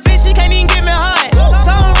nothing with the bitch, she can't even get me high.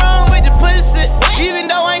 Something wrong with the pussy.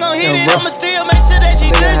 Even though I ain't gon' hit it, I'ma still make sure that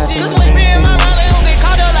she does shit. Me and my brother don't get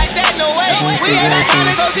caught up like that, no way. We ain't got time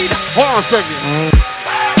to go see the. Hold on a second.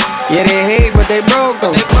 Yeah, they hate, but they broke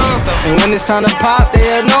though. And when it's time to pop, they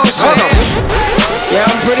have no shit. Yeah,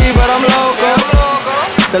 I'm pretty, but I'm loco.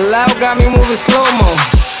 The loud got me moving slow-mo.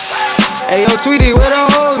 Hey, yo, Tweety, where the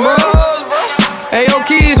hoes, bro? Hey, yo,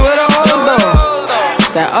 Keys, where the hoes, though?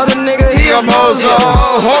 That other nigga, he a bozo.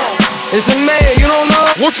 It's a mayor, you don't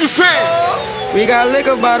know? What you saying? We got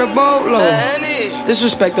liquor by the boatload.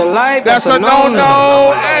 Disrespect the life, that's a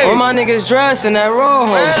no-no. Hey. All my niggas dressed in that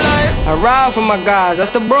rojo. I ride for my guys,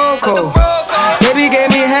 that's the bro code. Baby gave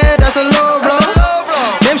me head, that's a low blow.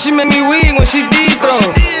 Damn, she make me weak when she deep throw.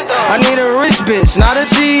 I need a rich bitch, not a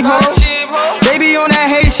cheap hoe. Baby on that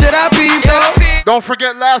hate shit, I peep though. Don't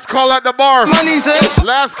forget last call at the bar. Money sis.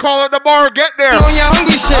 Last call at the bar, get there. On your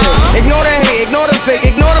hungry shit. Ignore the hate, ignore the fake,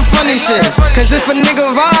 ignore the funny shit. Cause if a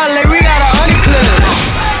nigga violate, we got a honey clip.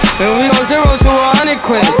 Then we go 0 to 100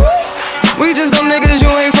 quid. We just them niggas you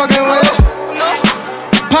ain't fucking with.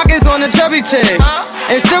 Pockets on the chubby chick.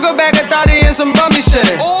 And still go back a thotty and some bumpy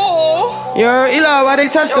shit. You heard Eli, why they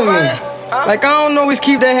testing me? Like I don't always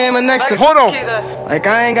keep the hammer next to me. Hold on. Like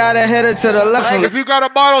I ain't got a header to the left of me. If you got a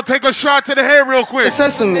bottle, take a shot to the head real quick. It's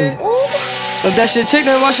sesame. If that shit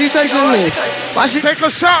chicken, why she texting me? Why she take a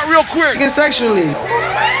shot real quick? Sexually.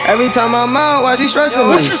 Every time I'm out, why she stressing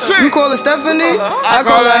me? What you say? You call her Stephanie? I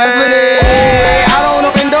call her Effany. I don't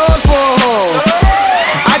open doors for a hoe.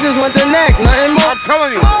 I just want the neck, nothing more. I'm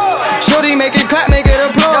telling you. Shorty, make it clap, make it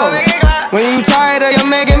applaud. When you tired of your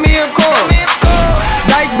man, give me a call.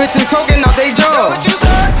 Dyke bitches talking out they jaw.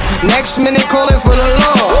 Next minute calling for the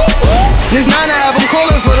law. This 9 have them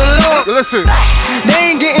calling for the law. Listen. They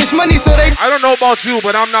ain't getting money, so they. I don't know about you,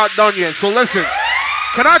 but I'm not done yet. So listen.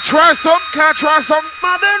 Can I try something? Can I try something?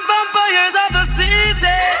 Modern vampires of the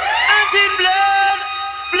city. Anti-blood.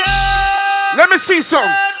 Blood. Let me see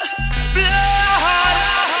something.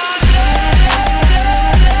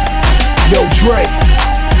 Yo, Dre.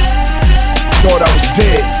 Thought I was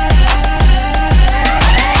dead.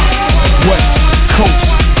 West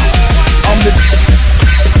Coast. I'm the.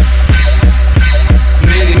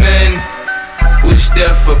 Many men wish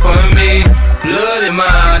death upon me. Blood in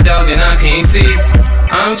my dog and I can't see.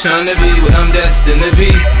 I'm trying to be what I'm destined to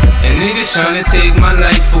be. And niggas trying to take my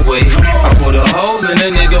life away. I put a hole in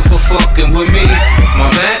a nigga for fucking with me.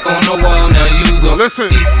 My back on the wall, now you go.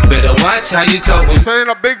 Listen. Better watch how you talk. Sending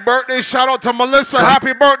a big birthday shout out to Melissa.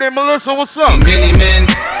 Happy birthday, Melissa. What's up? Many men,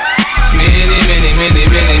 many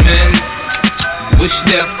men wish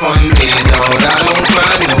death on me, Lord. I don't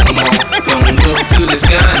cry no more. Don't look to the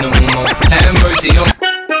sky no more. Have mercy on.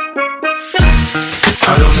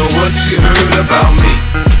 what you heard about me.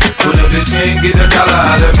 But a bitch can't get $1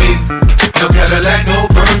 out of me. No Cadillac, no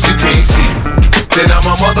perms you can't see. Then I'm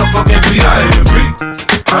a motherfucking B.I.M.B.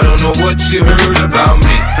 I don't know what you heard about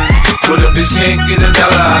me. But a bitch can't get $1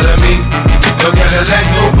 out of me. No Cadillac,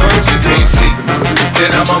 no perms you can't see.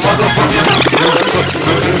 Then I'm a motherfucking.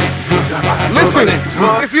 Listen,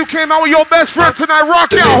 if you came out with your best friend tonight,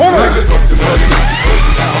 rock out. Hold on.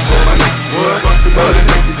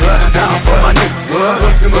 Down for my niggas,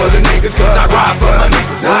 fuck them other niggas, I ride for my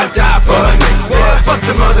niggas, I die for my niggas, fuck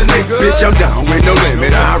them other niggas. Bitch, I'm down with no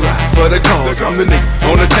limit, I ride for the cause. I'm the nigga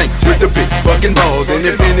on the tank with the big fucking balls. And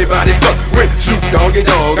if anybody fuck with Snoop Doggy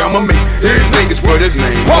Dogg, I'ma make these niggas put his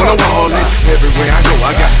name on the wall. And everywhere I go,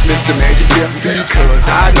 I got Mr. Magic here, because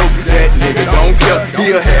I know that nigga don't care.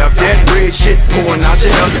 He'll have that red shit pouring out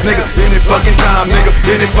your hell, nigga. Any fucking time, nigga,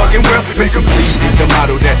 any fucking world. Make 'em bleed is the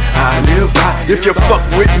motto that I live by. If you fuck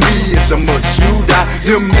with me, it's a must you die.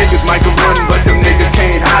 Them niggas might go run, but them niggas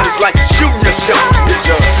can't hide. It's like shooting yourself. It's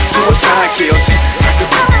a suicide kill. See, I could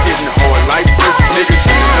be getting hard like birth. Niggas,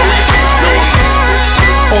 you know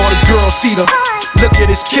I'm. All the girls see them. Look at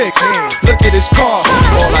his kicks. Look at his car.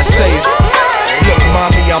 All I say is, look,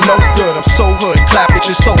 mommy, I'm no good. I'm so hood. Clap at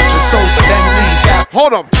your soldiers, sober, then leave.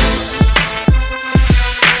 Hold up.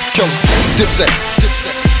 Yo, Dipset.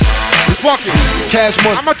 Fuck it. Cash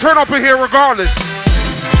Money. I'ma turn up in here regardless.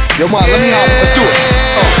 Yo, Ma, let me holler. Let's do it.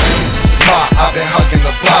 Ma, I've been hugging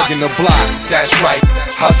the block. That's right.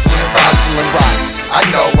 Hustling rocks. I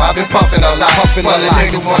know, I've been puffing a lot. But a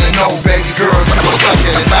nigga wanna know, baby girl, what's up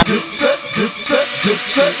in it? Dipset.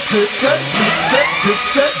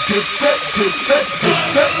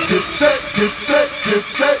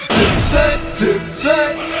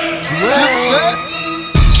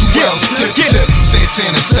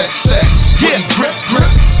 Santana set. Yeah. Grip.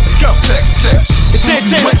 Let's go. Tech. It's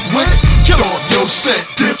Santana. Kill your set.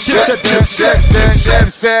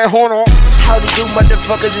 Dipset. Hold on. Howdy do,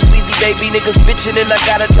 motherfuckers? It's Weezy, baby. Niggas bitchin' and I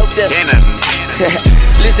gotta tote them.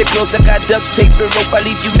 Listen close, I got duct tape and rope. I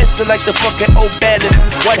leave you missing like the fucking old balance.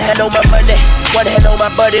 One hand on my money, one hand on my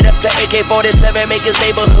buddy. That's the AK-47, make his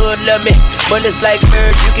neighborhood love me. Bullets like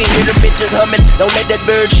birds, you can hear the bitches humming. Don't let that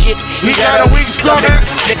bird shit. He got a weak stomach.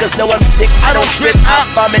 Niggas know I'm sick, I don't spit, I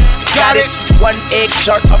vomit. Got it. One egg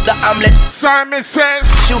short of the omelet. Simon says,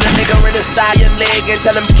 shoot a nigga in his thigh and leg and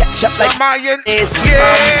tell him catch up like Mayan. Is.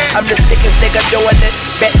 Yeah. I'm the sickest nigga doing it.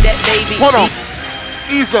 Bet that baby. Hold on.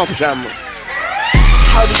 Ease up.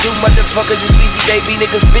 Howdy do, motherfuckers? It's Weezy, baby.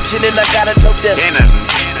 Niggas bitchin' and I gotta tote them.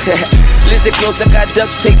 Listen close, I got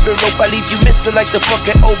duct tape and rope. I leave you missing like the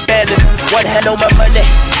fucking old balance. One hand on my money,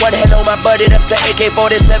 one hand on my buddy. That's the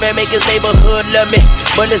AK-47, make his neighborhood love me.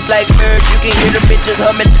 Bullets like birds, you can hear the bitches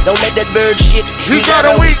humming. Don't let that bird shit. He got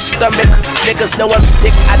a weak stomach. Niggas know I'm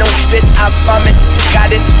sick, I don't spit, I vomit. Got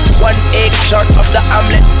it, one egg short of the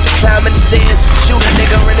omelet. Simon says, shoot a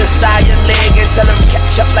nigga in his thigh and leg and tell him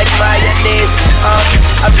catch up like mayonnaise.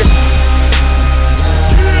 I'm the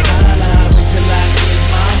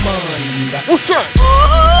What's up?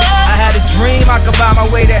 I had a dream I could buy my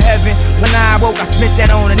way to heaven. When I woke, I spent that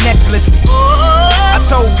on a necklace. I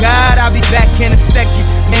told God I'll be back in a second.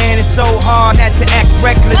 Man, it's so hard not to act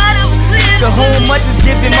reckless. To whom much is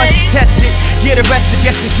given, much is tested. Get arrested,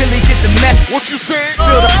 guess until he get the message. What you saying?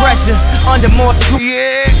 Feel the pressure under more scrutiny.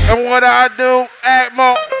 Yeah, and what I do, act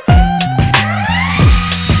more.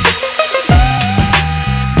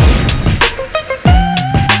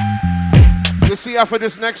 You see after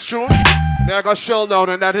this next tune, man, I got shell down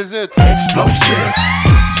and that is it. Explosive.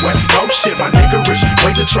 West Coast shit, my nigga rich.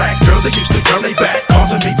 Ways to track girls that used to turn they back,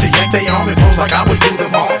 causing me to yank they arm and pose like I would do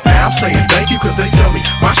them all. Now I'm saying thank you cause they tell me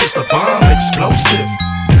my shit's the bomb. Explosive.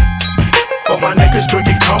 For my niggas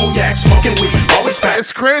drinking cognac, smoking weed, always fat.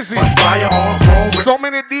 It's crazy. Fire on chrome. So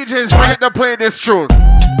many DJs ready to play this tune.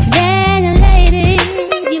 Dang lady,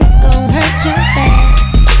 you gon' hurt your back.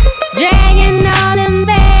 Dragging all them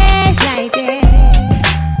bags like that.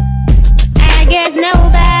 I guess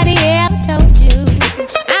nobody ever told you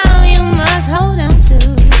all you must hold on to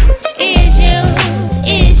is you.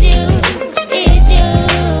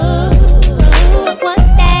 One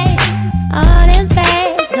day, all them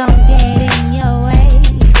bags gon' get in your way.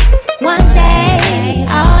 One day,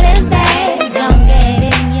 all them bags gon' get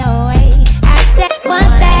in your way. I said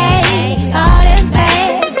one day, all them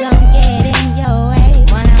bags gon' get in your way.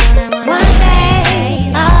 One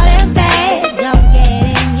day, all them bags gon' get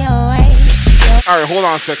in your way. Alright, hold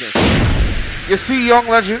on a second. You see, Young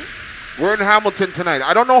Legend, we're in Hamilton tonight.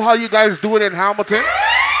 I don't know how you guys do it in Hamilton,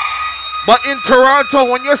 but in Toronto,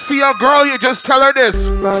 when you see a girl, you just tell her this.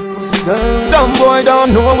 Some boy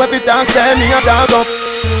don't know what it talk, tell me a dog up.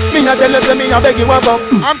 Me Me a tell you say me a beg you a fuck.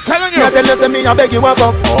 I'm telling you. Me a tell you say me a beg you a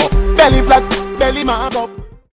fuck. Belly flat, belly man up.